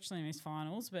unfortunately missed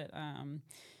finals, but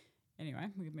anyway,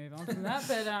 we could move on from that.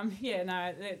 But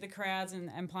the crowds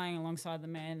and playing alongside the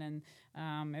men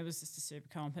and it was just a super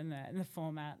comp and the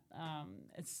format.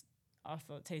 I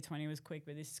thought T20 was quick,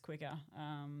 but this is quicker.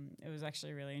 It was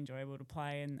actually really enjoyable to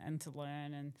play and to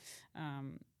learn and,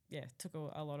 took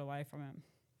a lot away from it.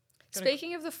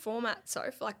 Speaking of the format,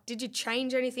 Soph, did you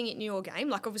change anything in your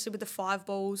game? Obviously with the 5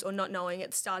 balls or not knowing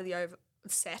at the start of the over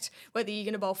set whether you're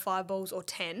going to bowl 5 balls or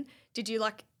 10, did you,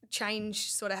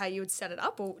 change sort of how you would set it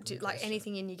up or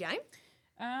anything in your game?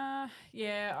 I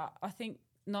think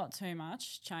not too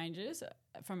much changes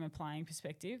from a playing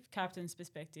perspective. Captain's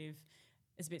perspective,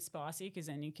 it's a bit spicy because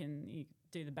then you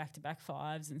do the back-to-back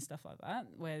 5s and stuff like that,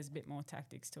 where there's a bit more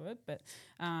tactics to it. But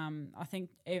I think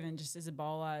even just as a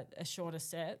bowler, a shorter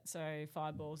set, so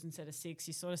 5 balls instead of 6,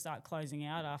 you sort of start closing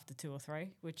out after 2 or 3,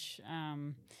 which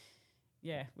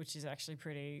is actually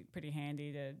pretty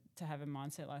handy to have a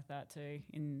mindset like that too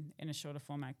in a shorter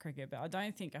format cricket. But I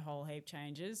don't think a whole heap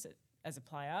changes as a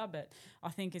player, but I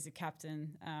think as a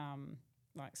captain,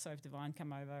 like Sophie Devine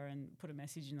come over and put a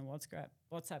message in the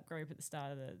WhatsApp group at the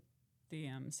start of the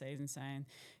season saying,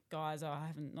 guys, I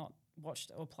haven't not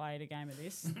watched or played a game of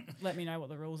this. Let me know what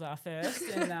the rules are first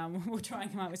and we'll try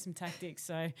and come up with some tactics.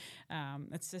 So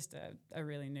it's just a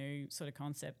really new sort of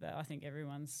concept that I think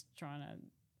everyone's trying to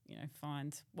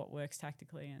find what works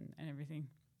tactically and everything.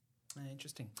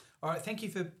 Interesting. All right, thank you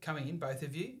for coming in, both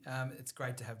of you. It's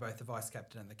great to have both the vice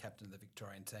captain and the captain of the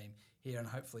Victorian team here, and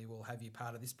hopefully we'll have you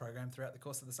part of this program throughout the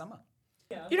course of the summer.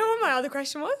 Yeah. You know what my other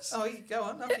question was? Oh, go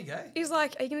on, off you go. He's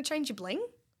like, are you going to change your bling?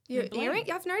 Your earring?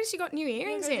 I've noticed you got new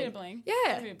earrings in. A bit of bling.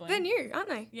 Yeah, they're new, aren't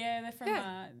they? Yeah, they're from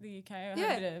the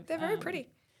UK. They're very pretty.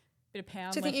 Bit of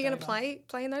pound. Do you think you're going to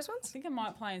play in those ones? I think I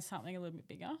might play in something a little bit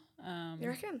bigger. You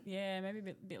reckon? Yeah, maybe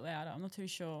a bit louder. I'm not too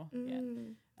sure yet.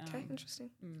 Okay, interesting.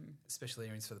 Special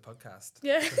earrings for the podcast.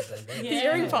 Yeah, the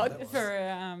earring pod. For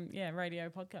a radio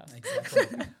podcast.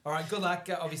 Exactly. All right, good luck.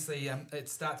 Obviously, it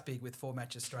starts big with 4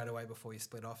 matches straight away before you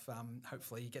split off.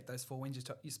 Hopefully you get those 4 wins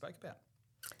you spoke about.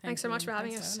 Thanks so much for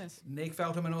having us. Nick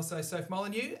Faltum and also Sophie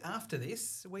Molineux. After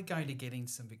this, we're going to get in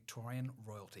some Victorian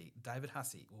royalty. David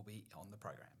Hussey will be on the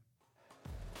program.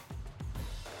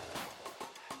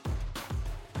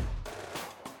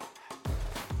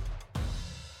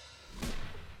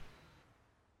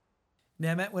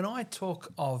 Now, Matt, when I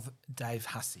talk of Dave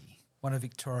Hussey, one of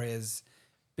Victoria's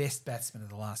best batsmen of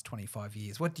the last 25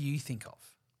 years, what do you think of?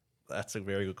 That's a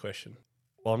very good question.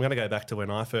 Well, I'm going to go back to when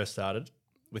I first started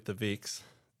with the Vics.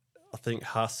 I think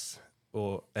Huss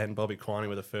and Bobby Quiney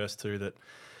were the first 2 that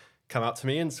come up to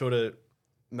me and sort of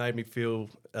made me feel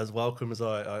as welcome as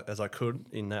I could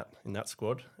in that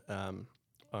squad. I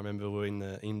remember we were in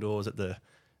the indoors at the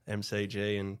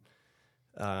MCG and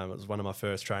it was one of my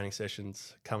first training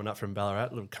sessions coming up from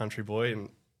Ballarat, little country boy, and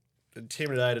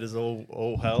intimidated as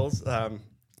all hells. I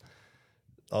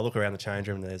look around the change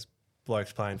room and there's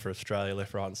blokes playing for Australia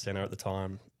left, right and centre at the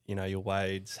time. Your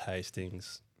Wades,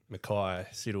 Hastings, Mackay,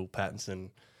 Siddle, Pattinson.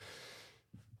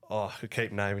 I could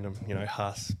keep naming them,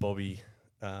 Huss, Bobby.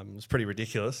 It was pretty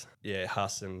ridiculous. Yeah,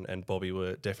 Huss and Bobby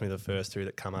were definitely the first 2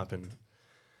 that come up and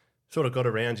sort of got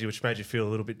around you, which made you feel a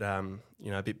little bit, a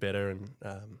bit better and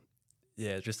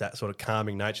just that sort of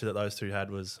calming nature that those 2 had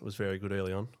was very good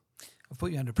early on. I've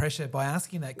put you under pressure by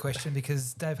asking that question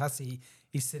because Dave Hussey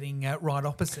is sitting right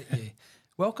opposite you.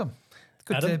 Welcome.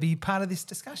 Good Adam, to be part of this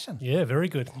discussion. Yeah, very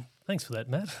good. Thanks for that,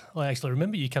 Matt. I actually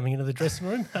remember you coming into the dressing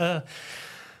room. The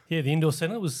indoor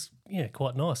centre was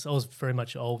quite nice. I was very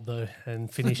much old though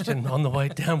and finished and on the way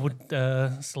downward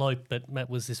slope, but Matt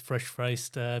was this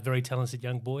fresh-faced, very talented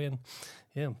young boy and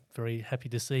I'm very happy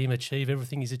to see him achieve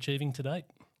everything he's achieving to date.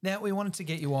 Now, we wanted to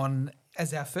get you on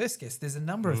as our first guest. There's a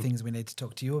number of things we need to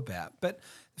talk to you about. But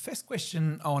the first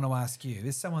question I want to ask you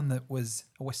is someone that was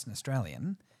a Western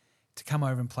Australian to come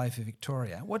over and play for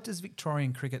Victoria. What does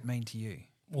Victorian cricket mean to you?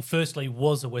 Well, firstly,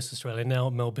 was a West Australian, now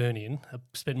a Melburnian. I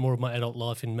spent more of my adult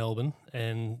life in Melbourne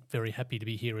and very happy to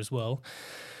be here as well.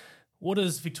 What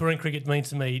does Victorian cricket mean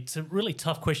to me? It's a really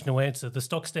tough question to answer. The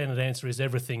stock standard answer is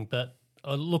everything, but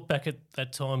I look back at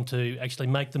that time to actually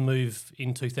make the move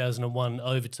in 2001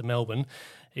 over to Melbourne.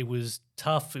 It was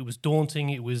tough, it was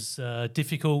daunting, it was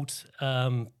difficult,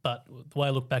 but the way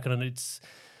I look back on it, it's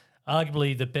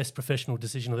arguably the best professional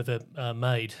decision I've ever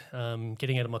made.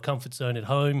 Getting out of my comfort zone at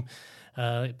home,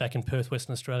 back in Perth,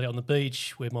 Western Australia on the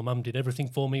beach, where my mum did everything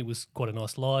for me. It was quite a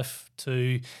nice life,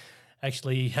 to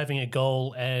actually having a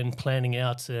goal and planning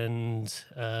out and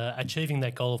achieving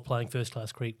that goal of playing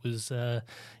first-class cricket was,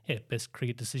 best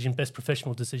cricket decision, best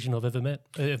professional decision I've ever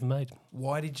made.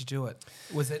 Why did you do it?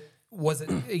 Was it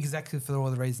exactly for all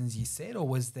the reasons you said, or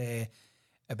was it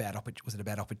about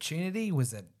opportunity?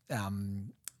 Was it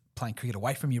playing cricket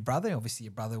away from your brother? Obviously,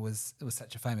 your brother was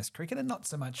such a famous cricketer, not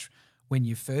so much when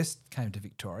you first came to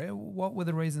Victoria. What were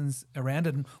the reasons around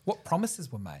it, and what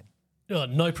promises were made?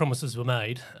 No promises were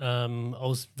made. I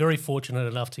was very fortunate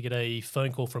enough to get a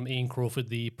phone call from Ian Crawford,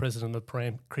 the president of the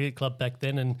Paran Cricket Club back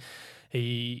then, and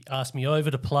he asked me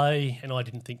over to play, and I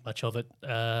didn't think much of it.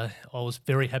 I was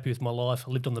very happy with my life.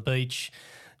 I lived on the beach,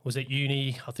 was at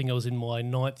uni. I think I was in my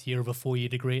 9th year of a 4-year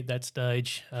degree at that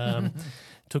stage.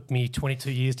 Took me 22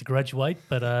 years to graduate,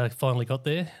 but finally got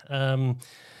there. I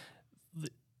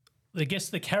guess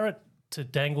the carrot to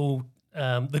dangle,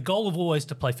 the goal of always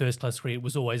to play first-class cricket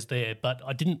was always there, but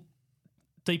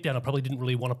deep down I probably didn't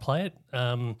really want to play it.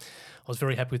 I was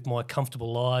very happy with my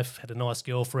comfortable life, had a nice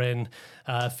girlfriend,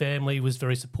 family was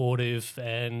very supportive,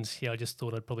 and I just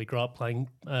thought I'd probably grow up playing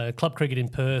club cricket in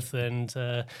Perth, and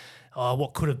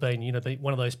what could have been, be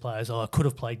one of those players, I could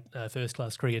have played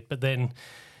first-class cricket. But then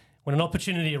when an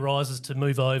opportunity arises to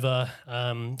move over,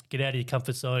 get out of your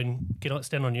comfort zone,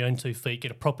 stand on your own 2 feet,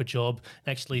 get a proper job,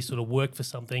 actually sort of work for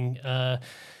something,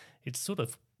 it's sort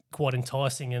of quite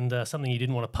enticing and something you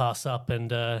didn't want to pass up.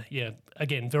 And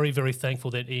again, very, very thankful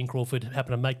that Ian Crawford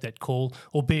happened to make that call,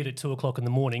 albeit at 2 o'clock in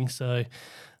the morning. So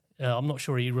I'm not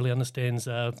sure he really understands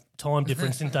time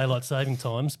difference in daylight saving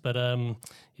times, but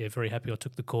very happy I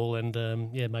took the call and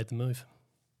made the move.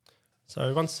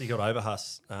 So once you got over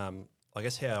Huss, I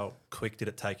guess how quick did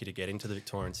it take you to get into the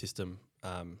Victorian system?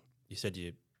 You said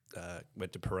you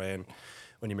went to Paran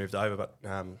when you moved over, but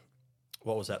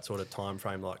what was that sort of time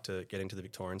frame like to get into the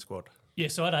Victorian squad? Yeah,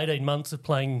 so I had 18 months of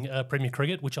playing Premier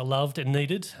cricket, which I loved and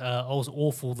needed. I was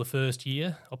awful the first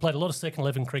year. I played a lot of second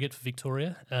 11 cricket for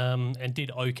Victoria and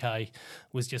did okay.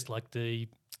 Was just like an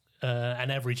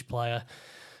average player.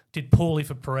 Did poorly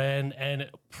for Paran, and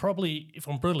probably, if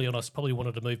I'm brutally honest, probably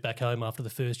wanted to move back home after the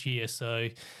first year.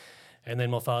 And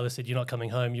then my father said, "You're not coming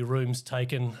home. Your room's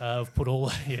taken. I've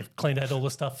cleaned out all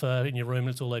the stuff in your room, and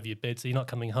it's all over your bed, so you're not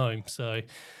coming home." So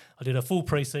I did a full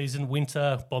pre-season,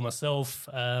 winter, by myself,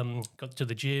 got to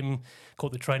the gym,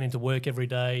 caught the train into work every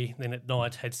day. Then at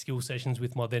night had skill sessions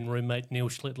with my then roommate, Neil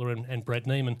Schlittler and Brad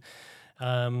Neiman.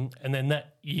 And then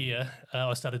that year,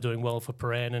 I started doing well for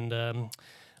Paran, and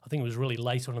I think it was really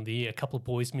late on in the year. A couple of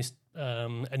boys missed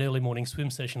an early morning swim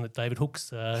session that David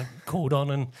Hussey called on,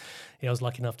 and I was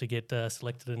lucky enough to get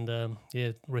selected, and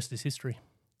the rest is history.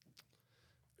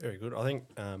 Very good. I think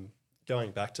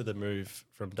going back to the move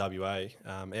from WA,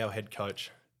 our head coach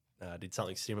did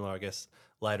something similar, I guess,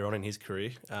 later on in his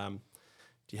career. Do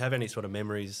you have any sort of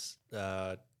memories,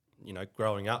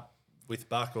 growing up with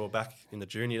Buck or back in the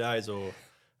junior days, or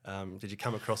did you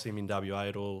come across him in WA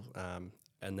at all?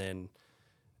 And then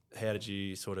how did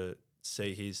you sort of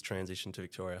see his transition to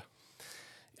Victoria?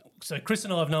 So Chris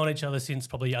and I have known each other since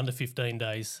probably under 15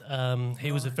 days.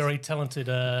 He was a very talented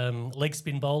leg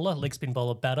spin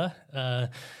bowler batter,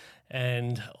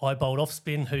 and I bowled off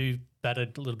spin, who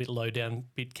batted a little bit low down, a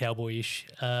bit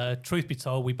cowboyish. Truth be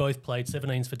told, we both played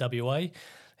 17s for WA.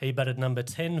 He batted number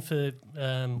 10 for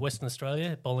Western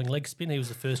Australia, bowling leg spin. He was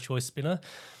the first choice spinner,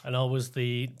 and I was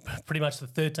pretty much the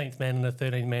 13th man in a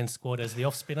 13-man squad as the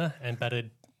off spinner, and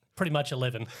batted pretty much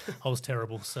 11. I was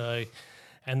terrible.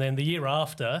 And then the year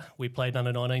after, we played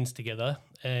under 19s together,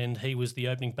 and he was the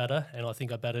opening batter, and I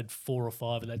think I batted 4 or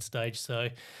 5 at that stage. So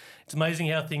it's amazing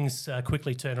how things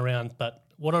quickly turn around. But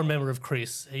what I remember of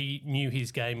Chris, he knew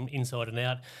his game inside and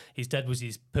out. His dad was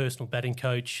his personal batting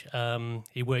coach.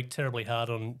 He worked terribly hard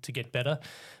to get better,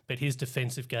 but his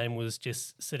defensive game was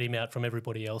just set him out from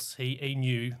everybody else. He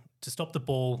knew to stop the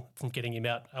ball from getting him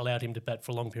out allowed him to bat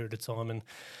for a long period of time. And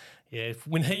yeah,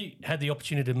 when he had the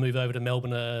opportunity to move over to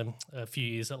Melbourne a few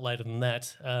years later than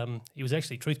that, he was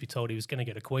actually, truth be told, he was going to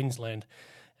go to Queensland,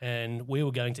 and we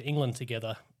were going to England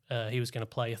together. He was going to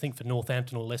play, I think, for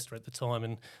Northampton or Leicester at the time,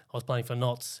 and I was playing for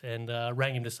Notts, and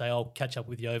rang him to say, I'll catch up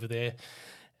with you over there.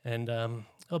 And,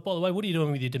 oh, by the way, what are you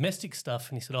doing with your domestic stuff?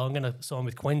 And he said, I'm going to sign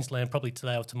with Queensland probably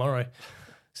today or tomorrow.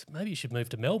 I said, maybe you should move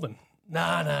to Melbourne. No.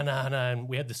 And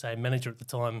we had the same manager at the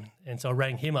time, and so I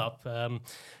rang him up,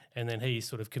 and then he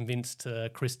sort of convinced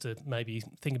Chris to maybe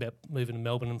think about moving to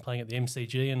Melbourne and playing at the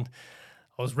MCG, and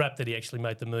I was rapt that he actually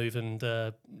made the move and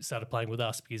started playing with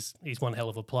us because he's one hell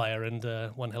of a player and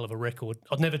one hell of a record.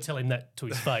 I'd never tell him that to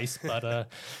his face, but and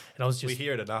I was just... We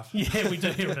hear it enough. Yeah, we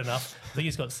do hear it enough. I think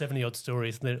he's got 70-odd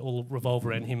stories and they all revolve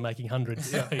around him making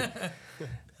hundreds. So.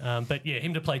 But yeah,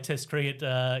 him to play Test cricket,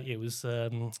 it was...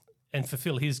 and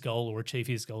fulfil his goal or achieve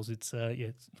his goals, it's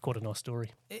quite a nice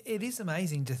story. It is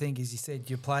amazing to think, as you said,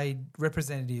 you played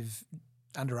representative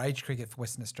underage cricket for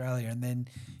Western Australia, and then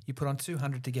you put on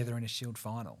 200 together in a Shield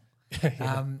final.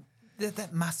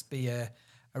 That must be a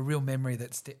real memory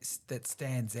that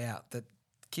stands out. That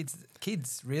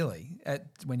kids really,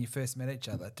 when you first met each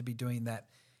other, to be doing that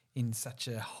in such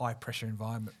a high pressure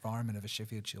environment of a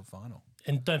Sheffield Shield final.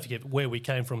 And don't forget where we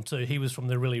came from too. He was from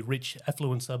the really rich,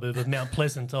 affluent suburb of Mount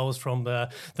Pleasant. I was from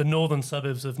the northern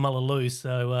suburbs of Mullaloo.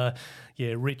 So,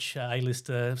 rich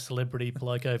A-lister celebrity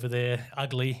bloke over there,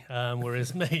 ugly,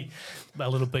 whereas me, a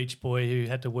little beach boy who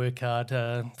had to work hard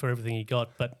for everything he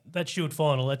got. But that Shield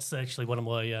final, that's actually one of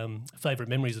my favourite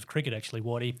memories of cricket, actually,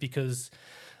 Whitey, because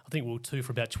I think we were 2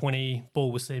 for about 20,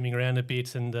 ball was seaming around a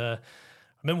bit, and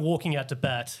I remember walking out to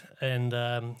bat and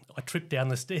I tripped down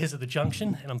the stairs at the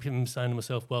junction, and I'm saying to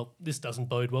myself, well, this doesn't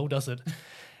bode well, does it?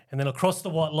 And then I crossed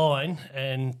the white line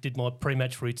and did my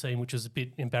pre-match routine, which was a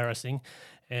bit embarrassing.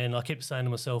 And I kept saying to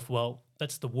myself, well,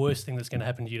 that's the worst thing that's going to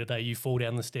happen to you today. You fall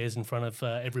down the stairs in front of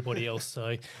everybody else. So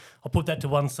I put that to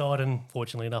one side, and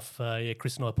fortunately enough,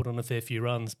 Chris and I put on a fair few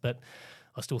runs. But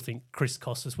I still think Chris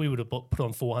cost us. We would have put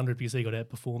on 400 because he got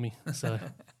out before me. So...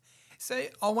 So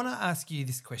I want to ask you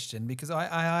this question because I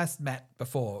asked Matt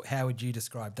before, how would you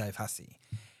describe Dave Hussey?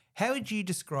 How would you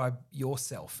describe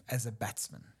yourself as a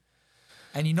batsman?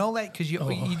 And you know that because you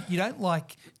don't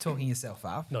like talking yourself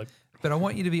up. No. But I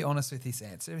want you to be honest with this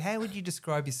answer. How would you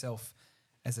describe yourself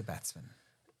as a batsman?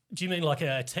 Do you mean like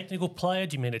a technical player?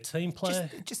 Do you mean a team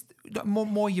player? Just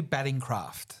more your batting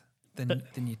craft than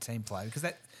your team player, because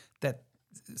that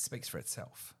speaks for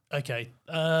itself. Okay.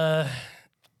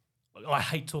 I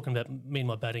hate talking about me and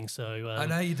my batting, so... I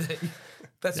know you do.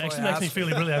 That's it actually makes me feel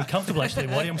really uncomfortable, actually,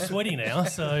 Whitey. I'm sweaty now.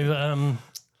 So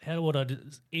how would I do?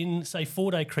 In, say,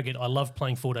 4-day cricket, I love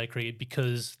playing 4-day cricket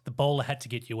because the bowler had to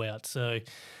get you out. So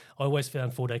I always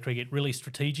found 4-day cricket really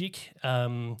strategic.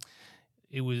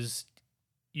 It was...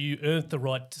 You earned the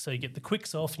right, so you get the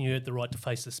quicks off and you earned the right to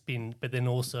face the spin, but then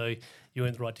also you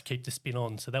earned the right to keep the spin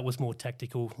on. So that was more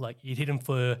tactical. Like you'd hit them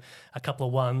for a couple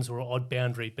of ones or an odd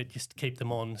boundary, but just keep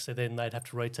them on. So then they'd have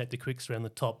to rotate the quicks around the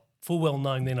top, full well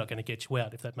knowing they're not going to get you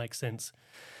out, if that makes sense.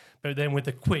 But then with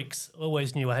the quicks, I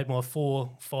always knew I had my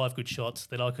 4-5 good shots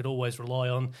that I could always rely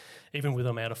on, even with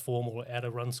them out of form or out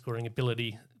of run scoring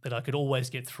ability, that I could always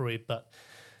get through. But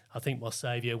I think my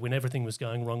saviour, when everything was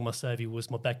going wrong, my saviour was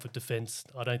my back foot defence.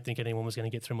 I don't think anyone was going to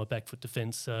get through my back foot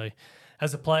defence. So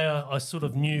as a player, I sort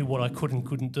of knew what I could and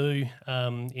couldn't do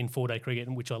in 4-day cricket,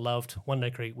 which I loved.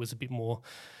 1-day cricket was a bit more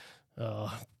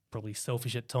probably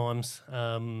selfish at times,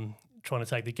 trying to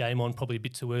take the game on probably a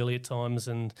bit too early at times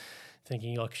and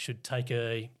thinking I should take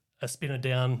a spinner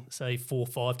down, say 4 or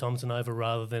 5 times and over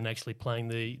rather than actually playing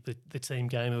the team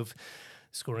game of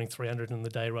scoring 300 in the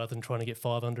day rather than trying to get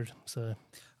 500. So...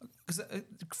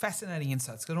 Fascinating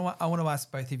insights. I want to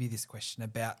ask both of you this question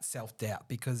about self-doubt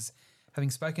because having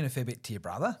spoken a fair bit to your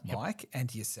brother, Mike, and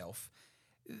to yourself,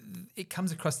 it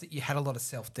comes across that you had a lot of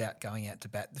self-doubt going out to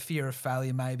bat. The fear of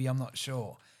failure maybe, I'm not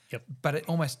sure. Yep. But it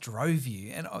almost drove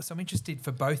you. And so I'm interested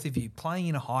for both of you, playing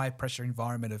in a high-pressure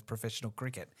environment of professional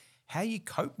cricket, how you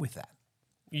cope with that?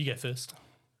 You go first.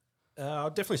 I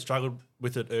definitely struggled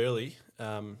with it early.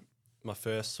 My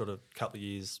first sort of couple of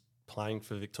years playing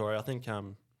for Victoria, I think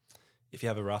if you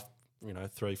have a rough,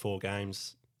 3-4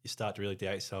 games, you start to really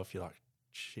doubt yourself. You're like,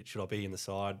 shit, should I be in the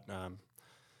side?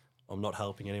 I'm not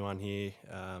helping anyone here.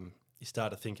 You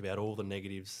start to think about all the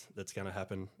negatives that's going to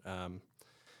happen. But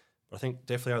I think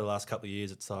definitely over the last couple of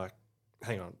years, it's like,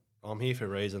 hang on, I'm here for a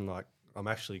reason. Like, I'm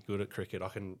actually good at cricket. I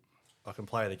can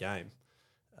play the game.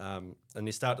 And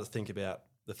you start to think about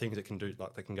the things that can do,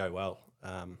 like that can go well,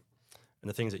 and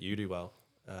the things that you do well.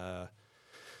 So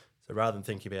rather than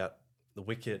thinking about the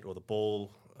wicket or the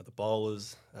ball, the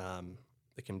bowlers,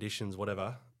 the conditions,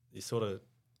 whatever. You sort of,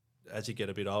 as you get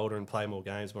a bit older and play more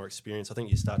games, more experience, I think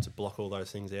you start to block all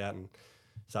those things out and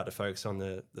start to focus on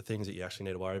the things that you actually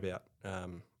need to worry about.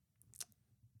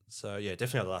 So, yeah,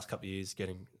 definitely over the last couple of years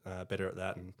getting better at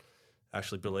that and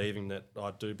actually believing that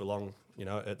I do belong,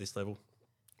 at this level.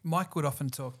 Mike would often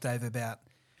talk, Dave, about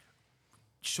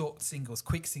short singles,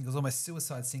 quick singles, almost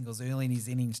suicide singles early in his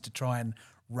innings to try and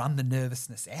run the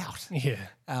nervousness out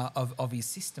of his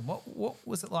system. What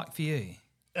was it like for you?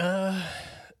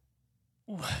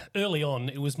 Early on,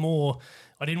 it was more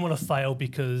I didn't want to fail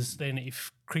because then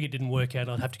if cricket didn't work out,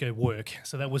 I'd have to go work.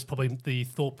 So that was probably the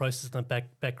thought process in the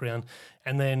background.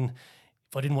 And then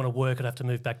if I didn't want to work, I'd have to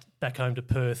move back home to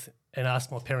Perth and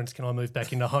ask my parents, can I move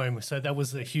back into home? So that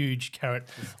was a huge carrot.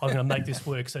 I'm going to make this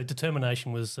work. So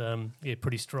determination was,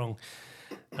 pretty strong.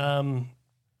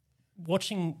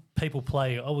 Watching people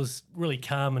play, I was really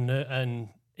calm and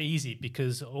easy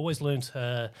because I always learnt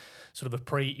sort of a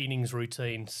pre-innings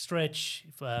routine. Stretch,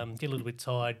 get a little bit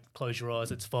tired, close your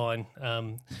eyes, it's fine.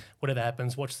 Whatever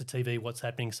happens, watch the TV, what's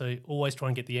happening. So always try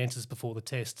and get the answers before the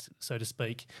test, so to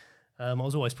speak. I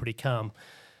was always pretty calm.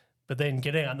 But then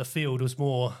getting out in the field was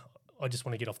more, I just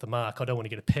want to get off the mark. I don't want to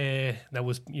get a pair.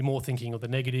 You're more thinking of the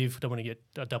negative. I don't want to get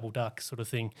a double duck sort of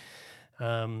thing.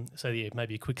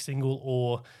 Maybe a quick single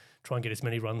or try and get as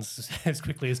many runs as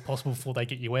quickly as possible before they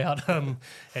get you out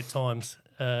at times.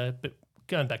 But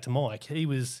going back to Mike, he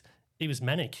was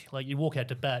manic. Like you walk out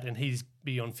to bat and he's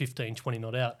be on 15, 20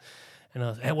 not out. And I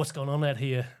was, hey, what's going on out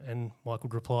here? And Mike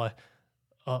would reply,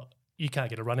 you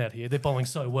can't get a run out here. They're bowling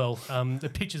so well.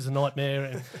 The pitch is a nightmare.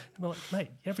 And I'm like,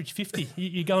 mate, you average 50.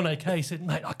 You're going okay. He said,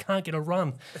 mate, I can't get a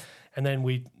run. And then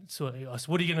I said,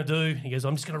 what are you going to do? He goes,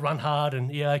 I'm just going to run hard.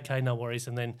 And yeah, okay, no worries.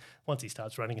 And then once he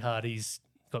starts running hard, he's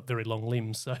got very long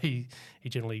limbs. So he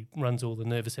generally runs all the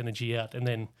nervous energy out. And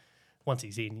then once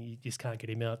he's in, you just can't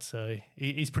get him out. So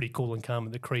he's pretty cool and calm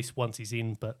at the crease once he's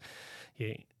in. But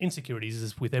yeah, insecurities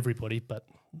is with everybody, but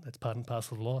that's part and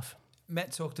parcel of life.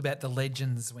 Matt talked about the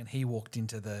legends when he walked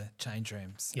into the change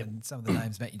rooms and some of the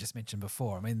names, Matt, you just mentioned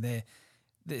before. I mean,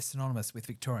 they're synonymous with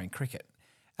Victorian cricket.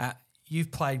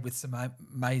 You've played with some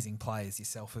amazing players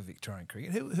yourself of Victorian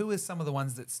cricket. Who are some of the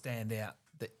ones that stand out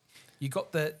that you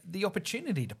got the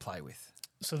opportunity to play with?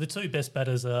 So the two best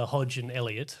batters are Hodge and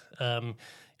Elliott.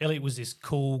 Elliott was this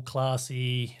cool,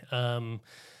 classy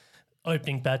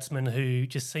opening batsman who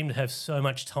just seemed to have so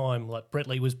much time. Like Brett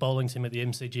Lee was bowling to him at the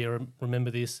MCG, I remember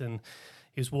this, and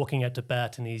he was walking out to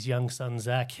bat and his young son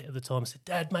Zach at the time said,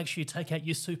 Dad, make sure you take out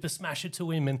your super smasher to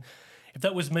him. And if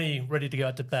that was me ready to go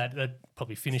out to bat, that'd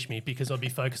probably finish me because I'd be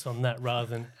focused on that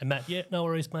rather than, and Matt, yeah, no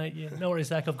worries, mate, yeah, no worries,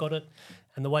 Zach, I've got it.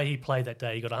 And the way he played that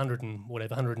day, he got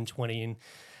 120, and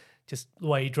just the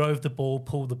way he drove the ball,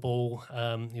 pulled the ball,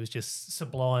 he was just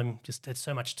sublime, just had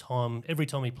so much time. Every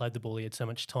time he played the ball, he had so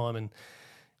much time, and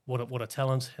what a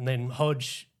talent. And then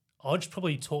Hodge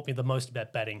probably taught me the most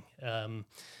about batting.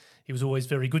 He was always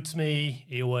very good to me.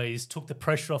 He always took the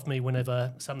pressure off me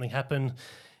whenever something happened.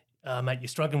 Mate, you're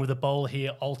struggling with a bowler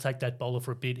here, I'll take that bowler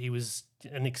for a bit. He was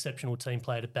an exceptional team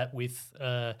player to bat with.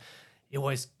 He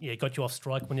always got you off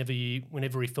strike whenever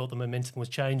he felt the momentum was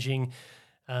changing.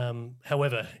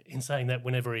 However, in saying that,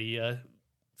 whenever he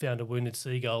found a wounded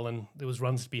seagull and there was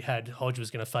runs to be had, Hodge was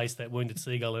going to face that wounded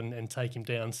seagull and take him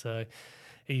down. So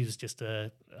he was just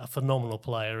a phenomenal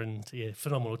player and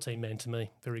phenomenal team man to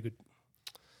me. Very good.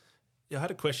 Yeah, I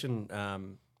had a question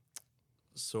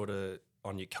sort of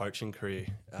on your coaching career.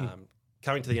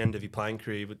 Coming to the end of your playing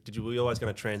career, were you always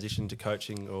going to transition to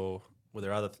coaching, or were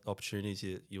there other opportunities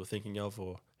you were thinking of,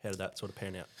 or how did that sort of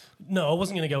pan out? No, I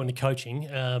wasn't going to go into coaching.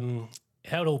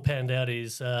 How it all panned out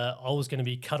is I was going to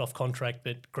be cut off contract,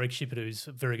 but Greg Shippert, who's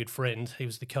a very good friend, he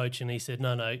was the coach, and he said,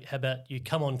 no, how about you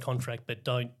come on contract but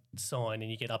don't sign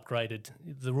and you get upgraded.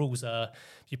 The rules are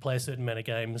if you play a certain amount of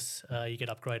games, you get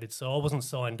upgraded. So I wasn't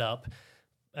signed up,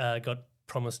 got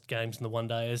promised games in the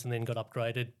one-dayers and then got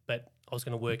upgraded, but I was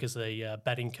going to work as a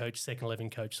batting coach, second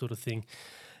 11 coach sort of thing.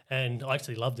 And I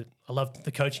actually loved it. I loved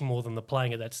the coaching more than the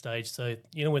playing at that stage. So,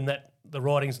 when the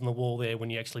writing's on the wall there, when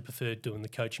you actually preferred doing the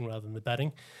coaching rather than the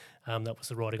batting, that was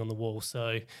the writing on the wall.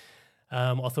 So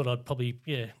I thought I'd probably,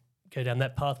 go down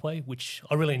that pathway, which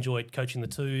I really enjoyed coaching the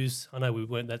twos. I know we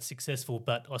weren't that successful,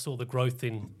 but I saw the growth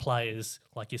in players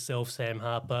like yourself, Sam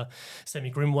Harper,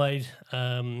 Sammy Grimwade,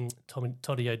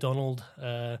 Toddy O'Donnell.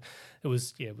 It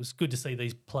was good to see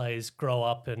these players grow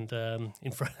up and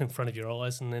in front of your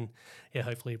eyes, and then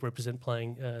hopefully represent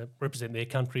their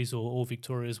countries or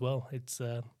Victoria as well.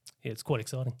 It's quite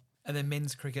exciting. And then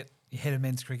men's cricket, you're head of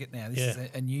men's cricket now. This is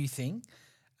a new thing.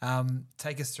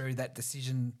 Take us through that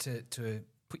decision to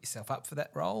put yourself up for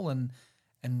that role and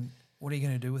And what are you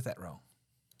going to do with that role?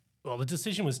 Well, the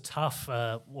decision was tough,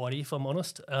 Whitey, if I'm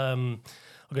honest. I've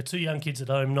got 2 young kids at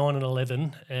home, 9 and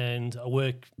 11, and I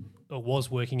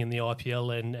was working in the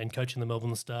IPL and coaching the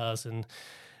Melbourne Stars, and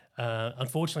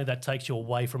unfortunately that takes you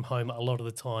away from home a lot of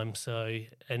the time. So,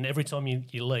 and every time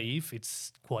you leave,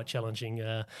 it's quite challenging.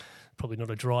 Probably not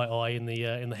a dry eye in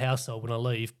the household when I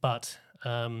leave, but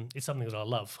it's something that I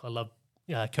love. I love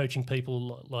coaching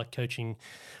people, like coaching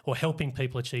or helping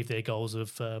people achieve their goals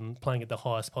of playing at the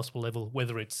highest possible level,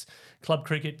 whether it's club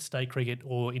cricket, state cricket,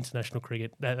 or international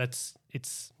cricket.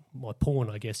 It's my pawn,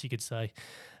 I guess you could say.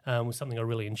 Was something I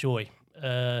really enjoy.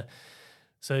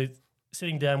 So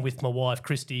sitting down with my wife,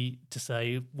 Christy, to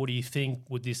say, what do you think?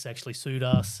 Would this actually suit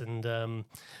us? And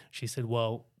she said,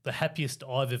 well, the happiest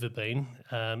I've ever been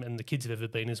and the kids have ever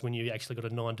been is when you actually got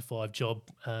a 9-to-5 job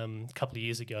a couple of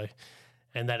years ago.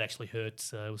 And that actually hurt.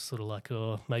 So it was sort of like,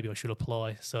 oh, maybe I should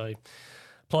apply. So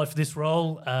applied for this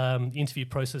role. The interview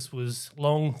process was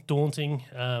long, daunting,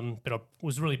 but I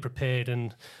was really prepared.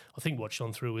 And I think what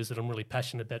shone through is that I'm really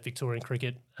passionate about Victorian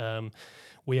cricket.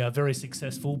 We are very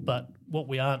successful, but what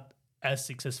we aren't as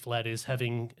successful at is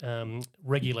having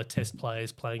regular test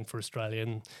players playing for Australia.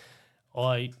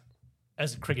 And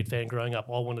as a cricket fan growing up,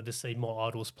 I wanted to see my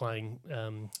idols playing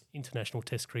international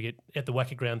test cricket at the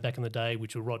Wacker ground back in the day,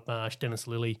 which were Rod Marsh, Dennis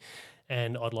Lilly,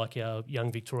 and I'd like our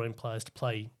young Victorian players to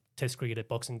play test cricket at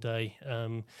Boxing Day.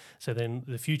 So then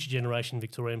the future generation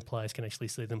Victorian players can actually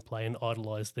see them play and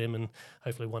idolise them, and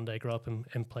hopefully one day grow up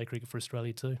and play cricket for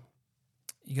Australia too.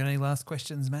 You got any last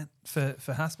questions, Matt, for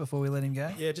Huss before we let him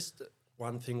go? Yeah, just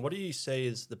one thing. What do you see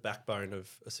as the backbone of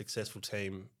a successful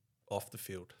team off the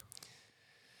field?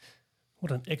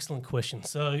 What an excellent question.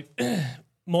 So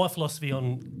my philosophy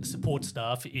on support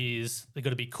staff is they've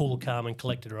got to be cool, calm and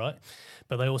collected, right?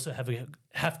 But they also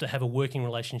have to have a working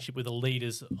relationship with the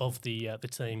leaders of the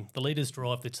team. The leaders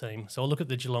drive the team. So I look at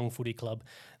the Geelong Footy Club.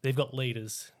 They've got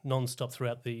leaders non-stop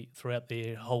throughout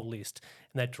their whole list,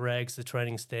 and that drags the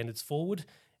training standards forward,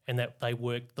 and that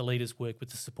the leaders work with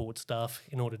the support staff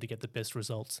in order to get the best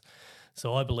results.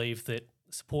 So I believe that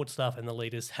support staff and the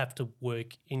leaders have to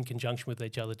work in conjunction with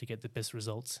each other to get the best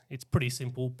results. It's pretty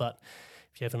simple, but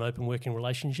if you have an open working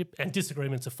relationship, and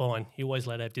disagreements are fine. You're always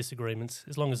allowed to have disagreements.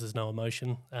 As long as there's no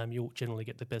emotion, you'll generally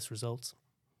get the best results.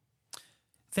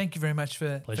 Thank you very much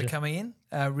for coming in.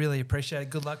 Really appreciate it.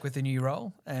 Good luck with the new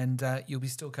role. And you'll be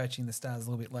still coaching the Stars a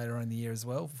little bit later on in the year as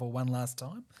well for one last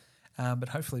time. But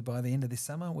hopefully by the end of this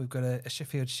summer, we've got a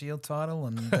Sheffield Shield title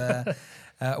and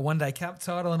a one-day cup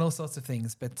title and all sorts of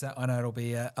things. But I know it'll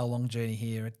be a long journey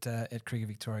here at Cricket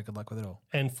Victoria. Good luck with it all.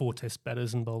 And 4 test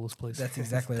batters and bowlers, please. That's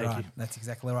exactly right. You. That's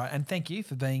exactly right. And thank you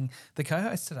for being the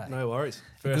co-host today. No worries.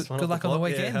 Good luck on the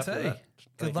weekend too.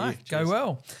 Good luck. Go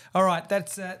well. All right,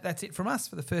 that's it from us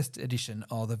for the first edition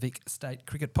of the Vic State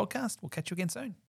Cricket Podcast. We'll catch you again soon.